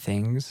important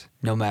things,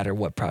 no matter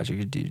what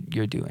project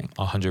you're doing.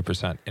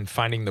 100%. And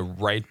finding the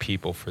right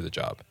people for the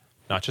job.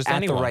 Not just At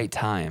anyone. the right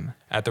time.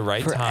 At the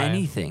right For time.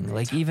 anything.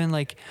 Like even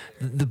like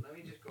the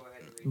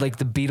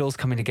Beatles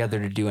coming together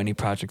to do any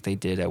project they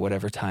did at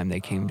whatever time they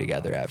came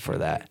together at for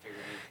that.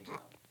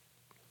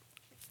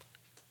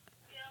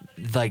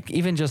 Like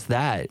even just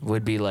that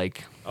would be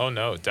like Oh,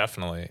 no,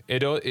 definitely.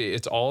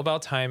 It's all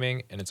about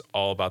timing, and it's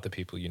all about the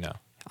people you know.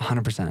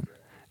 100%.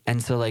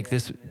 And so like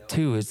this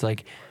too is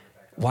like,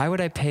 why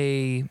would I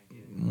pay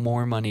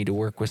more money to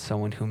work with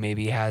someone who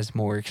maybe has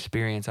more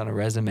experience on a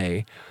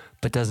resume,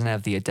 but doesn't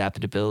have the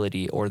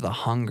adaptability or the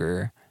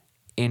hunger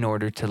in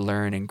order to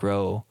learn and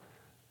grow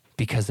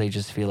because they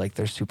just feel like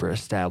they're super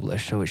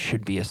established, so it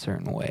should be a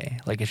certain way.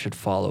 Like it should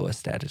follow a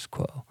status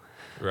quo.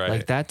 Right.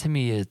 Like that to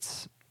me,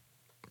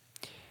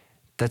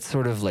 that's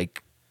sort of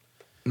like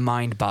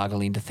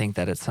mind-boggling to think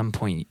that at some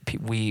point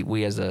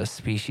we as a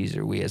species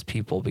or we as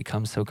people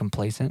become so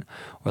complacent,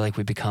 or like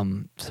we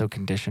become so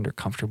conditioned or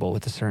comfortable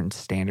with a certain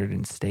standard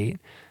and state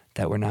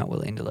that we're not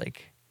willing to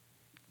like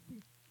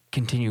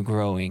continue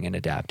growing and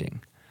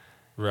adapting.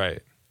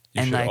 Right.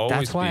 You And, should like, always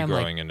that's why be I'm,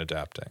 like, growing and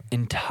adapting.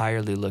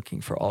 Entirely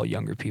looking for all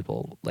younger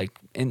people, like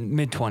in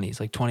mid-20s,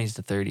 like 20s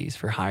to 30s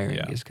for hiring,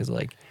 Yeah. is because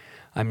like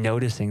I'm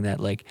noticing that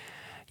like,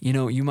 you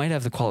know, you might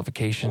have the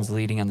qualifications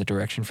leading on the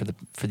direction for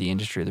the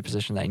industry or the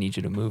position that I need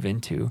you to move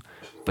into,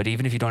 but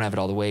even if you don't have it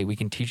all the way, we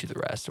can teach you the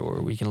rest,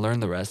 or we can learn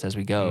the rest as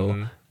we go.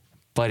 Mhm.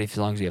 But as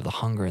long as you have the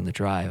hunger and the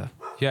drive,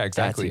 Yeah,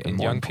 exactly. even And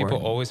more young people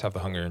important. always have the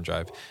hunger and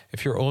drive.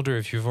 If you're older,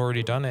 if you've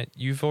already done it,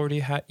 you've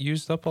already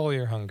used up all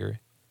your hunger.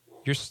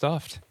 You're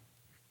stuffed.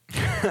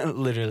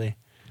 literally,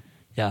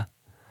 yeah,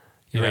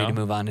 you're You ready know?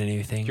 to move on to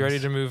new things. You're ready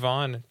to move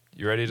on.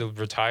 You're ready to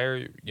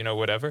retire, you know,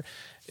 whatever.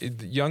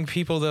 Young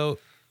people, though,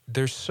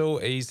 they're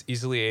so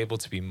easily able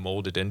to be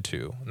molded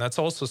into. And that's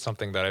also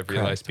something that I've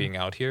realized Correct. being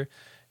out here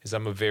is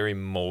I'm a very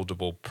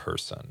moldable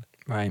person.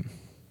 Right.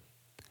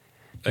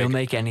 Like- You'll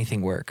make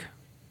anything work.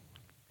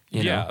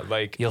 You yeah, know?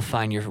 like You'll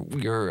find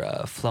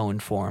your flow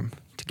and form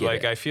to get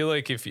like it. I feel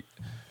like if you,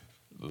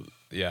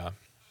 yeah,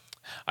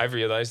 I've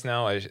realized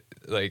now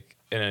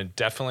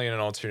definitely in an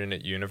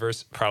alternate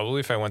universe,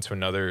 probably if I went to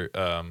another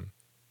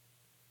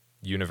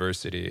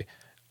university,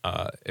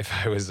 if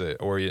I was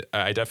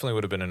I definitely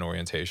would have been an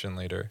orientation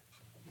leader.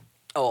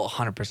 Oh,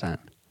 100%.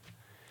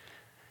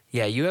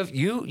 Yeah,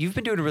 you've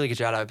been doing a really good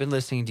job. I've been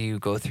listening to you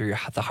go through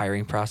the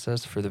hiring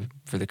process for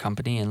the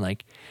company, and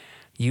like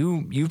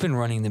you've been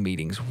running the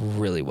meetings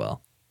really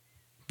well.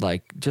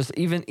 Like just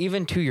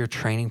even to your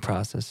training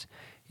process,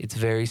 it's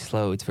very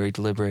slow, it's very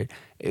deliberate,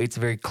 it's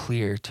very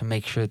clear to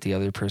make sure that the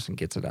other person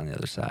gets it on the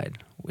other side,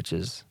 which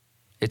is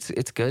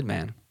it's good,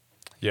 man.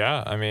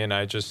 Yeah, I mean,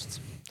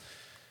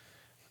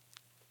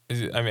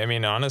 I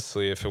mean,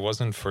 honestly, if it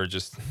wasn't for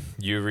just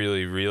you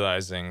really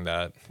realizing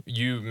that,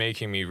 you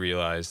making me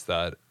realize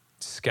that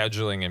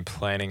scheduling and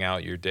planning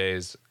out your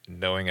days,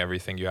 knowing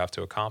everything you have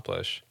to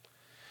accomplish,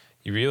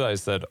 you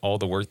realize that all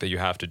the work that you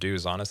have to do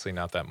is honestly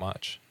not that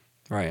much.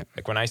 Right.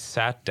 Like when I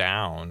sat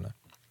down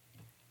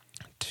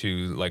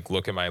to like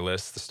look at my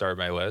list, to start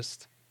my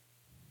list,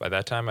 by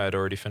that time I had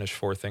already finished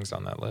 4 things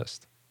on that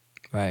list.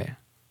 Right.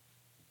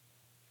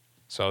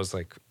 So I was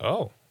like,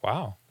 oh,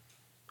 wow.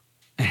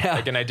 Yeah.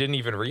 Like, and I didn't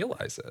even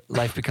realize it.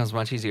 Life becomes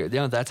much easier. You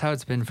know, that's how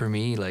it's been for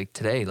me. Like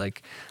today,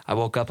 like I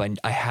woke up,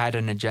 I had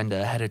an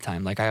agenda ahead of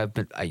time. Like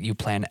you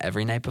plan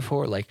every night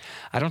before. Like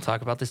I don't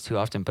talk about this too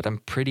often, but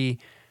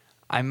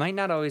I might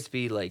not always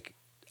be like,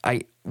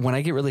 when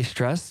I get really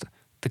stressed,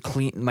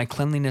 my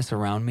cleanliness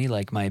around me,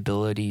 like my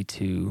ability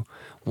to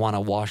want to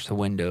wash the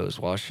windows,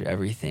 wash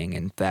everything,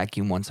 and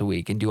vacuum once a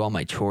week and do all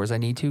my chores I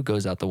need to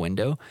goes out the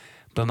window.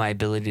 But my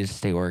ability to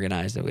stay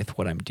organized with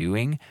what I'm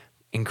doing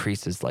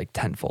increases like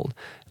tenfold.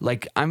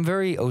 Like I'm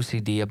very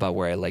OCD about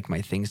where I like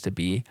my things to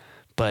be,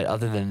 but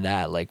other than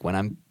that, like when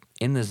I'm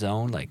in the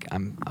zone, like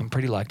I'm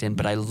pretty locked in.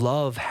 But I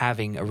love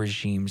having a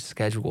regime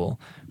schedule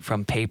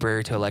from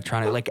paper to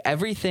electronic. Like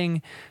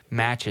everything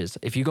matches.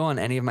 If you go on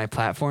any of my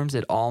platforms,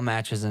 it all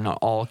matches and it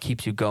all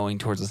keeps you going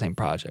towards the same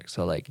project.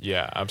 So like,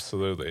 Yeah,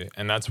 absolutely.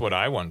 And that's what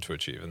I want to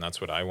achieve, and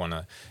that's what I want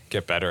to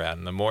get better at.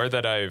 And the more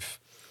that I've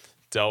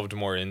delved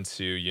more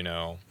into, you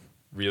know,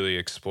 really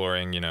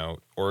exploring, you know,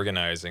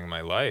 organizing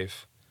my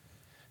life,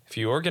 if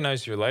you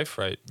organize your life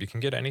right, you can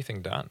get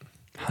anything done.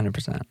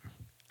 100%.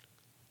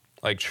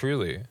 Like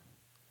truly.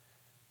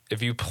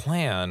 If you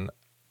plan,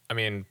 I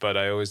mean, but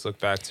I always look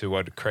back to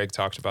what Craig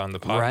talked about in the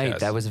podcast. Right.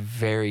 That was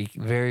very,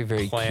 very,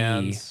 very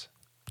plans.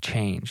 key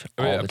change.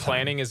 I mean, All the time.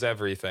 planning is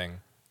everything,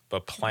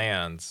 but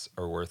plans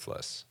are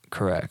worthless,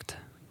 Correct.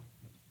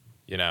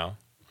 you know?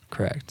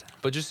 Correct.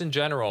 But just in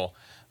general,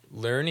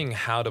 learning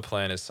how to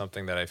plan is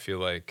something that I feel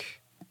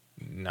like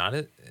not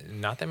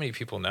that many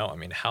people know. I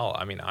mean, hell,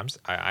 I mean,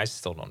 I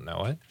still don't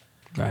know it.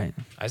 Right.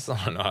 I still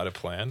don't know how to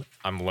plan.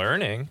 I'm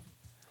learning,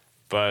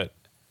 but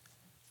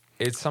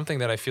it's something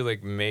that I feel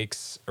like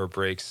makes or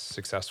breaks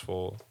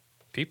successful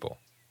people,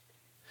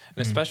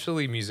 and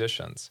especially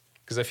musicians.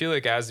 Because I feel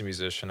like as a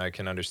musician, I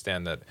can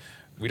understand that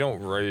we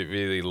don't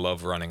really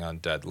love running on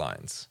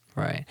deadlines.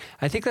 Right.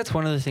 I think that's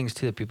one of the things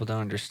too that people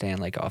don't understand,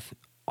 like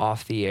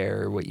off the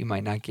air, what you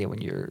might not get when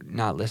you're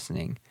not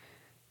listening.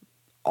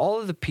 All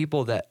of the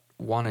people that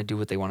want to do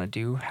what they want to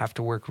do have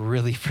to work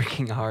really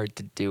freaking hard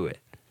to do it.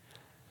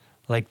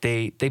 Like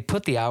they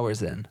put the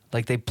hours in.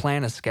 Like they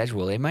plan a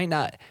schedule. They might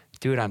not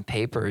do it on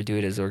paper or do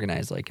it as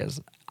organized like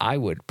as I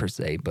would per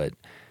se, but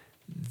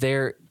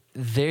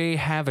they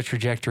have a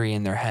trajectory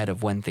in their head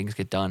of when things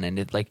get done. And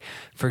it, like,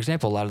 for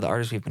example, a lot of the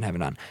artists we've been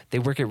having on, they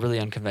work at really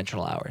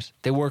unconventional hours.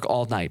 They work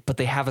all night, but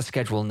they have a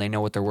schedule and they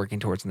know what they're working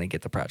towards and they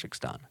get the projects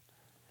done.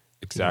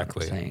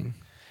 Exactly. You know what I'm saying?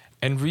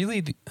 And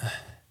really,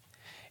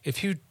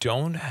 if you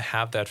don't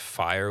have that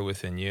fire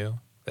within you,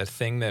 that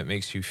thing that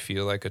makes you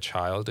feel like a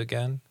child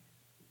again,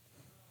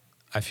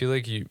 I feel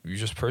like you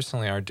just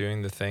personally are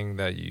doing the thing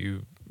that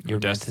you're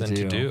meant destined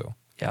to do.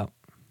 Yeah.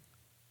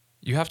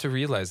 You have to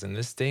realize in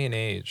this day and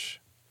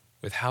age,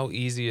 with how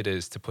easy it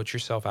is to put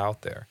yourself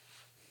out there,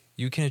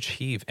 you can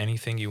achieve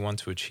anything you want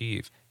to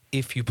achieve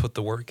if you put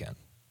the work in.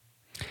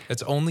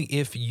 It's only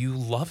if you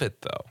love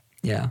it, though.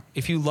 Yeah.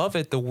 If you love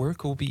it, the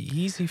work will be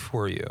easy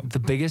for you. The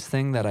biggest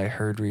thing that I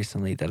heard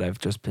recently that I've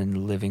just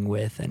been living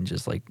with and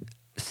just like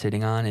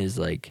sitting on is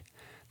like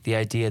the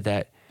idea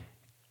that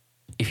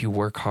if you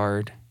work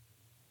hard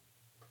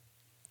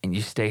and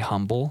you stay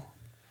humble,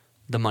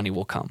 the money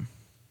will come.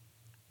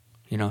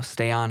 You know,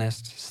 stay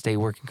honest, stay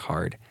working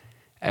hard.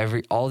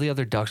 All the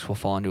other ducks will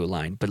fall into a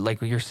line. But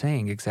like what you're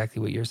saying,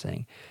 exactly what you're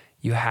saying,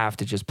 you have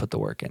to just put the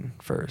work in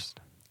first.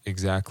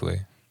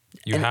 Exactly.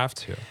 You And have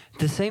to.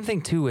 The same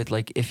thing too with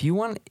like if you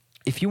want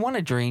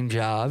a dream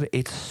job,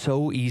 it's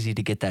so easy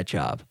to get that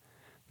job.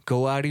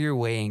 Go out of your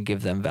way and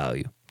give them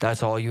value.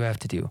 That's all you have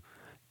to do.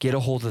 Get a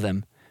hold of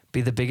them.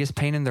 Be the biggest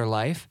pain in their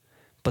life,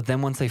 but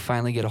then once they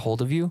finally get a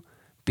hold of you,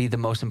 be the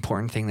most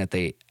important thing that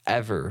they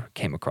ever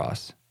came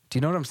across. Do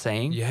you know what I'm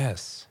saying?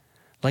 Yes.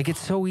 Like it's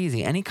so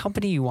easy. Any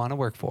company you want to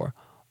work for,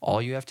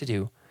 all you have to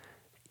do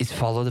is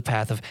follow the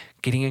path of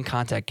getting in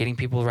contact, getting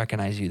people to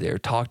recognize you there,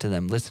 talk to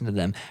them, listen to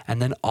them,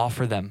 and then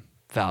offer them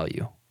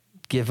value.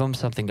 Give them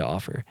something to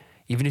offer.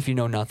 Even if you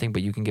know nothing,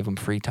 but you can give them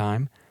free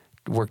time,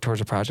 work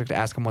towards a project,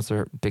 ask them what's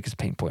their biggest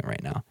pain point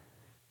right now.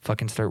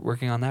 Fucking start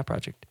working on that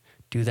project.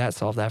 Do that,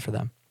 solve that for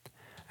them.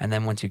 And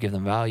then once you give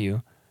them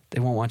value, they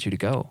won't want you to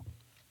go.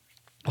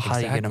 Well, how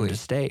do you get them to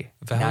stay?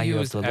 Value now you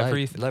have is the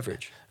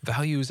leverage.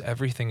 Value is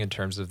everything in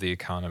terms of the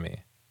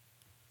economy.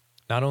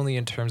 Not only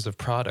in terms of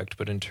product,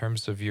 but in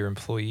terms of your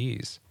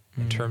employees,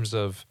 in terms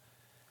of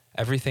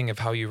everything of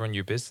how you run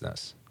your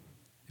business.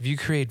 If you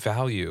create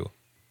value,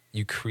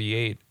 you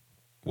create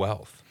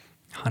wealth.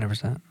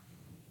 100%.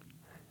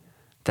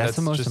 That's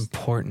the most just-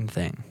 important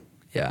thing.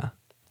 Yeah.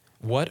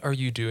 What are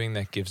you doing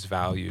that gives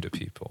value to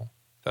people?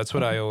 That's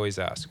what I always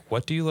ask.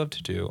 What do you love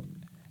to do?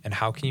 And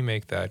how can you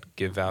make that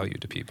give value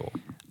to people?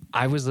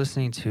 I was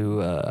listening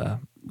to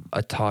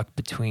a talk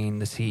between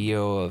the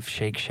CEO of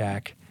Shake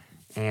Shack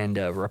and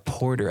a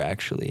reporter,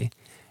 actually.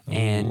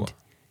 And Ooh.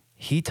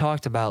 he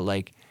talked about,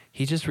 like,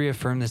 he just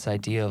reaffirmed this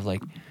idea of,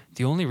 like,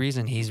 the only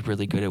reason he's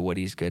really good at what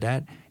he's good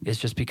at is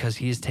just because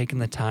he's taken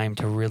the time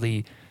to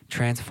really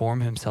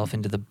transform himself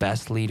into the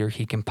best leader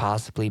he can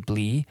possibly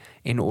be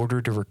in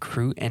order to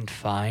recruit and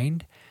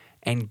find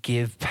and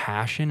give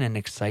passion and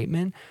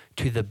excitement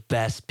to the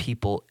best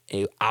people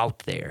out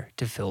there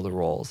to fill the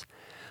roles.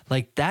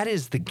 Like, that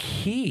is the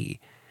key.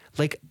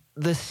 Like,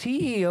 the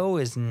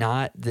CEO is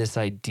not this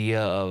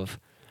idea of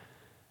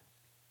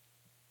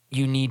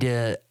you need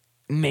to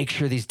make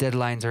sure these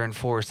deadlines are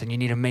enforced and you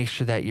need to make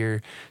sure that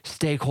your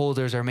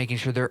stakeholders are making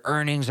sure their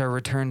earnings are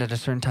returned at a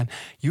certain time.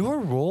 Your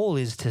role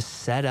is to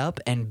set up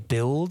and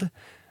build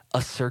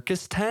a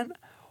circus tent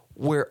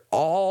where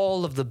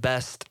all of the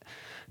best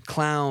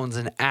clowns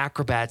and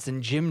acrobats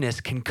and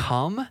gymnasts can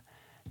come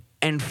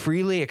and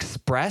freely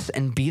express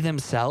and be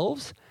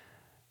themselves,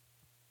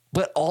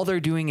 but all they're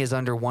doing is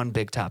under one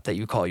big top that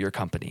you call your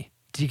company.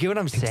 Do you get what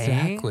I'm saying?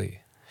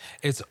 Exactly.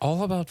 It's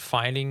all about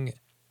finding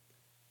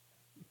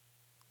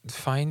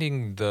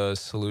the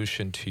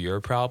solution to your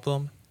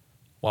problem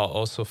while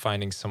also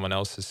finding someone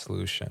else's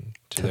solution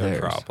to their theirs.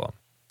 problem.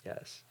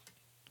 Yes.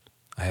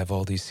 I have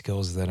all these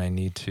skills that I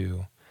need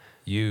to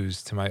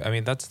use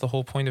to that's the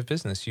whole point of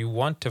business. You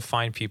want to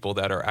find people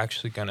that are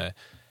actually going to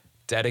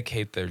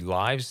dedicate their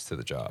lives to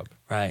the job.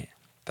 Right.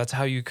 That's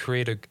how you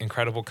create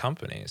incredible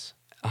companies.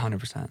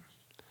 100%.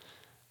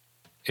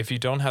 If you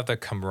don't have that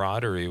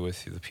camaraderie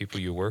with the people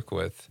you work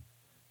with,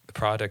 the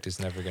product is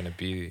never going to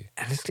be.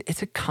 And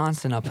it's a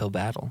constant uphill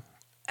battle.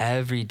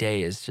 Every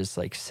day is just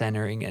like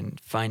centering and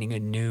finding a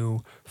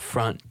new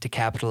front to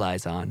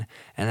capitalize on.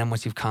 And then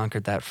once you've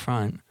conquered that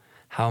front,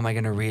 how am I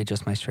going to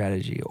readjust my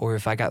strategy? Or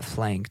if I got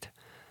flanked,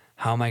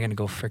 how am I going to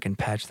go frickin'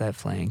 patch that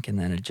flank and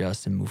then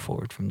adjust and move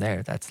forward from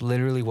there? That's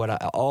literally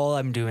all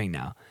I'm doing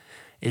now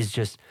is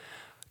just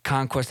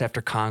conquest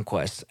after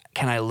conquest.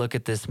 Can I look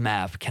at this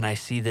map? Can I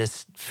see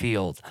this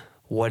field?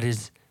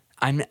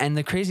 And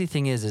the crazy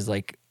thing is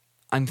like,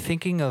 I'm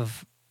thinking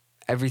of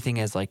everything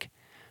as like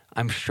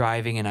I'm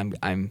striving and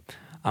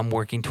I'm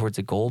working towards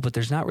a goal, but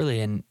there's not really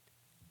an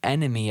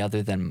enemy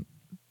other than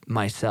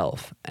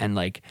myself. And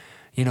like,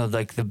 you know,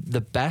 like the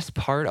best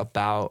part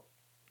about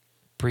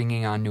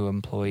bringing on new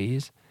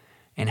employees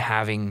and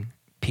having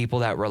people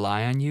that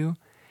rely on you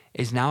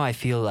is now I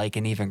feel like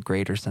an even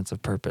greater sense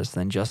of purpose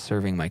than just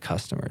serving my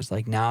customers.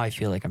 Like now I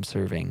feel like I'm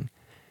serving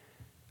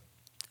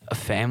a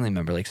family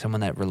member, like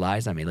someone that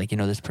relies on me. Like, you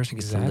know, this person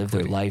gets to live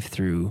their life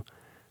through.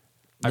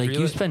 Like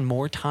you spend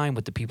more time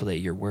with the people that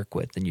you work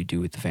with than you do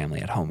with the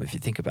family at home, if you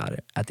think about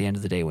it, at the end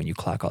of the day when you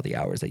clock all the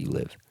hours that you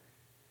live.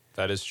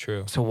 That is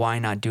true. So why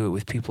not do it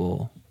with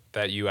people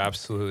that you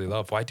absolutely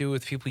love? Why do it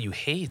with people you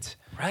hate?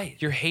 Right.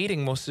 You're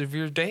hating most of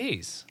your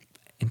days.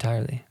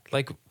 Entirely.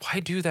 Like,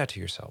 why do that to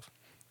yourself?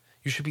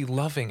 You should be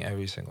loving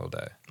every single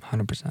day.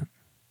 100%.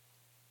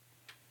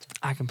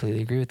 I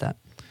completely agree with that.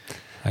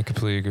 I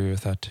completely agree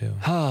with that too.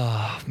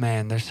 Oh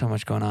man, there's so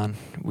much going on.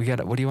 What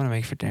do you want to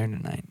make for dinner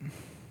tonight?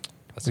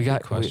 That's a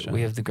good question.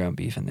 We have the ground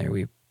beef in there.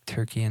 We have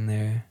turkey in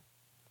there.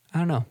 I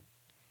don't know.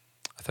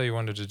 I thought you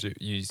wanted to do.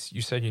 You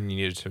said you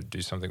needed to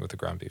do something with the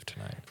ground beef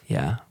tonight.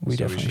 Yeah, we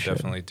should should.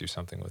 definitely do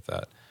something with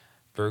that.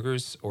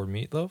 Burgers or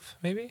meatloaf,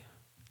 maybe.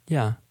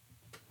 Yeah.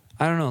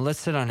 I don't know. Let's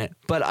sit on it.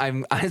 But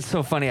it's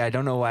so funny. I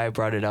don't know why I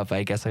brought it up.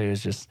 I guess I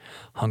was just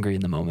hungry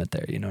in the moment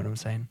there. You know what I'm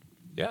saying?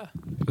 Yeah,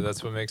 but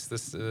that's what makes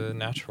this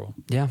natural.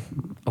 Yeah,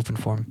 open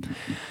form.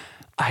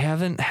 I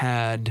haven't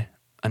had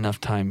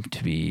enough time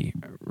to be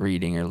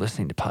reading or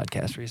listening to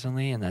podcasts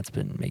recently, and that's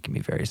been making me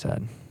very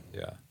sad.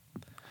 Yeah.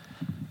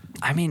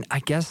 I mean, I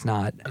guess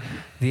not.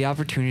 The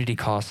opportunity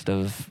cost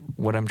of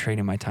what I'm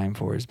trading my time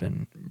for has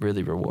been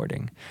really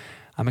rewarding.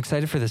 I'm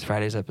excited for this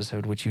Friday's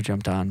episode, which you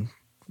jumped on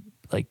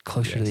like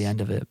closer to the end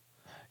of it.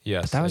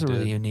 Yes, But that was a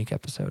really unique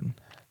episode.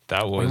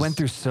 That was. We went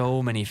through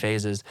so many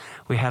phases.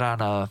 We had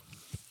on a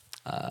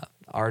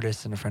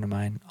artist and a friend of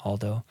mine,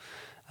 Aldo.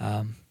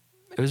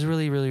 It was a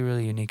really, really,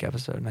 really unique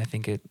episode, and I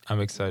think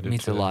I'm excited.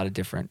 Meets a lot of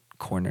different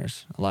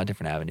corners, a lot of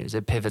different avenues.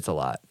 It pivots a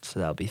lot, so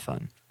that'll be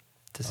fun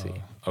to see.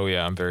 Oh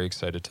yeah, I'm very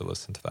excited to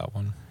listen to that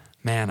one.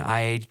 Man,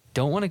 I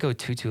don't want to go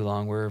too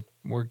long.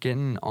 We're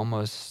getting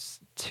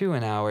almost to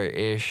an hour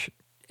ish.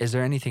 Is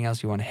there anything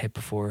else you want to hit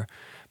before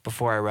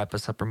I wrap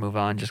us up or move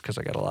on? Just because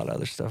I got a lot of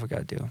other stuff I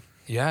got to do.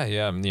 Yeah.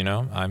 You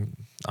know, I'm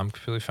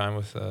completely fine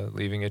with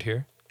leaving it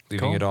here,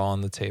 leaving it all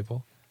on the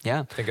table.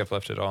 Yeah. I think I've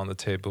left it all on the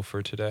table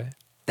for today.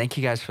 Thank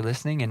you guys for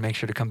listening, and make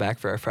sure to come back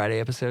for our Friday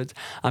episodes.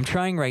 I'm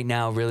trying right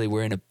now. Really,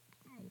 we're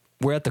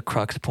at the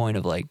crux point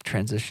of like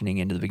transitioning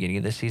into the beginning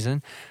of the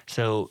season.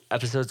 So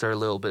episodes are a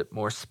little bit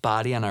more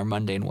spotty on our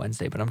Monday and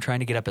Wednesday, but I'm trying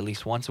to get up at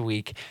least once a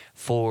week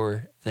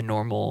for the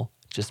normal,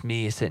 just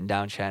me sitting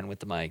down chatting with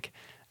the mic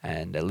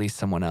and at least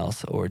someone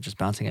else, or just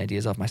bouncing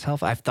ideas off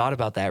myself. I've thought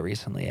about that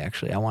recently,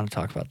 actually. I want to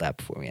talk about that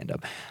before we end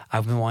up.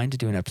 I've been wanting to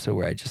do an episode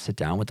where I just sit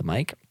down with the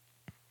mic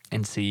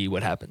and see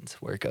what happens,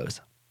 where it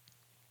goes.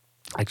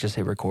 Like just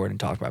hit record and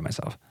talk by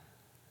myself.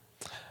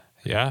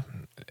 Yeah.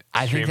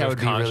 I think that would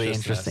be really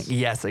consciousness. interesting.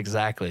 Yes,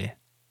 exactly.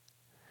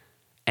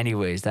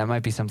 Anyways, that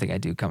might be something I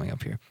do coming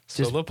up here.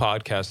 Solo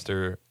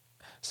podcaster,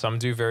 some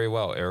do very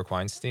well. Eric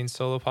Weinstein's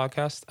solo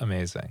podcast,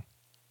 amazing.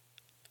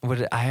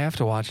 I have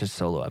to watch a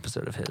solo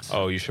episode of his.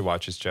 Oh, you should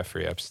watch his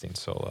Jeffrey Epstein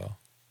solo.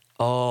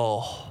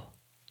 Oh.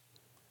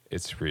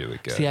 It's really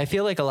good. See, I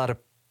feel like a lot of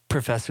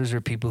professors or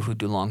people who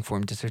do long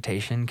form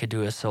dissertation could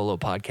do a solo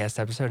podcast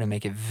episode and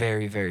make it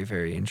very, very,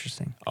 very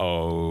interesting.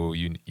 Oh,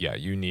 you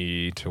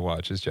need to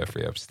watch his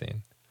Jeffrey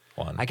Epstein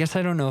one. I guess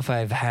I don't know if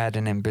I've had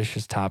an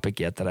ambitious topic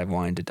yet that I've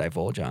wanted to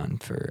divulge on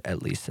for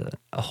at least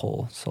a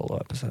whole solo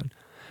episode.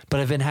 But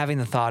I've been having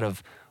the thought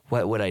of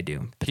what would I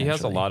do? He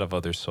has a lot of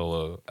other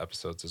solo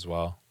episodes as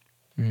well.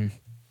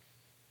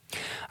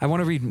 I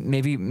want to read,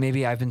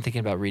 maybe I've been thinking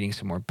about reading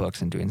some more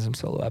books and doing some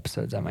solo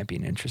episodes. That might be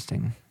an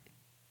interesting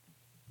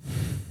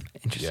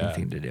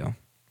thing to do.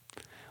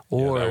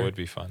 Or that would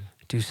be fun.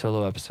 Do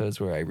solo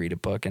episodes where I read a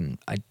book and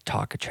I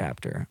talk a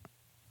chapter.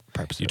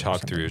 You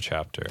talk through a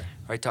chapter.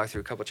 Or I talk through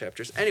a couple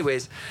chapters.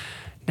 Anyways,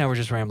 now we're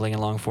just rambling in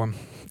long form.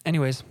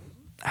 Anyways,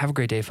 have a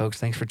great day, folks.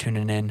 Thanks for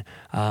tuning in.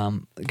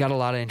 Got a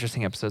lot of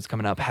interesting episodes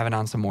coming up. Having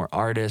on some more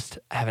artists,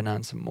 having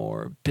on some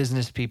more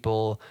business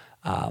people.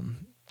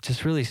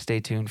 Just really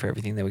stay tuned for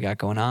everything that we got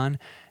going on.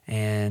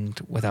 And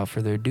without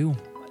further ado,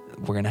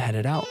 we're going to head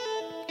it out.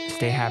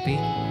 Stay happy,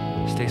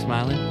 stay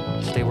smiling,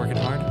 stay working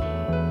hard.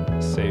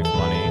 Save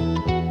money,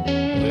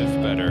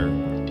 live better,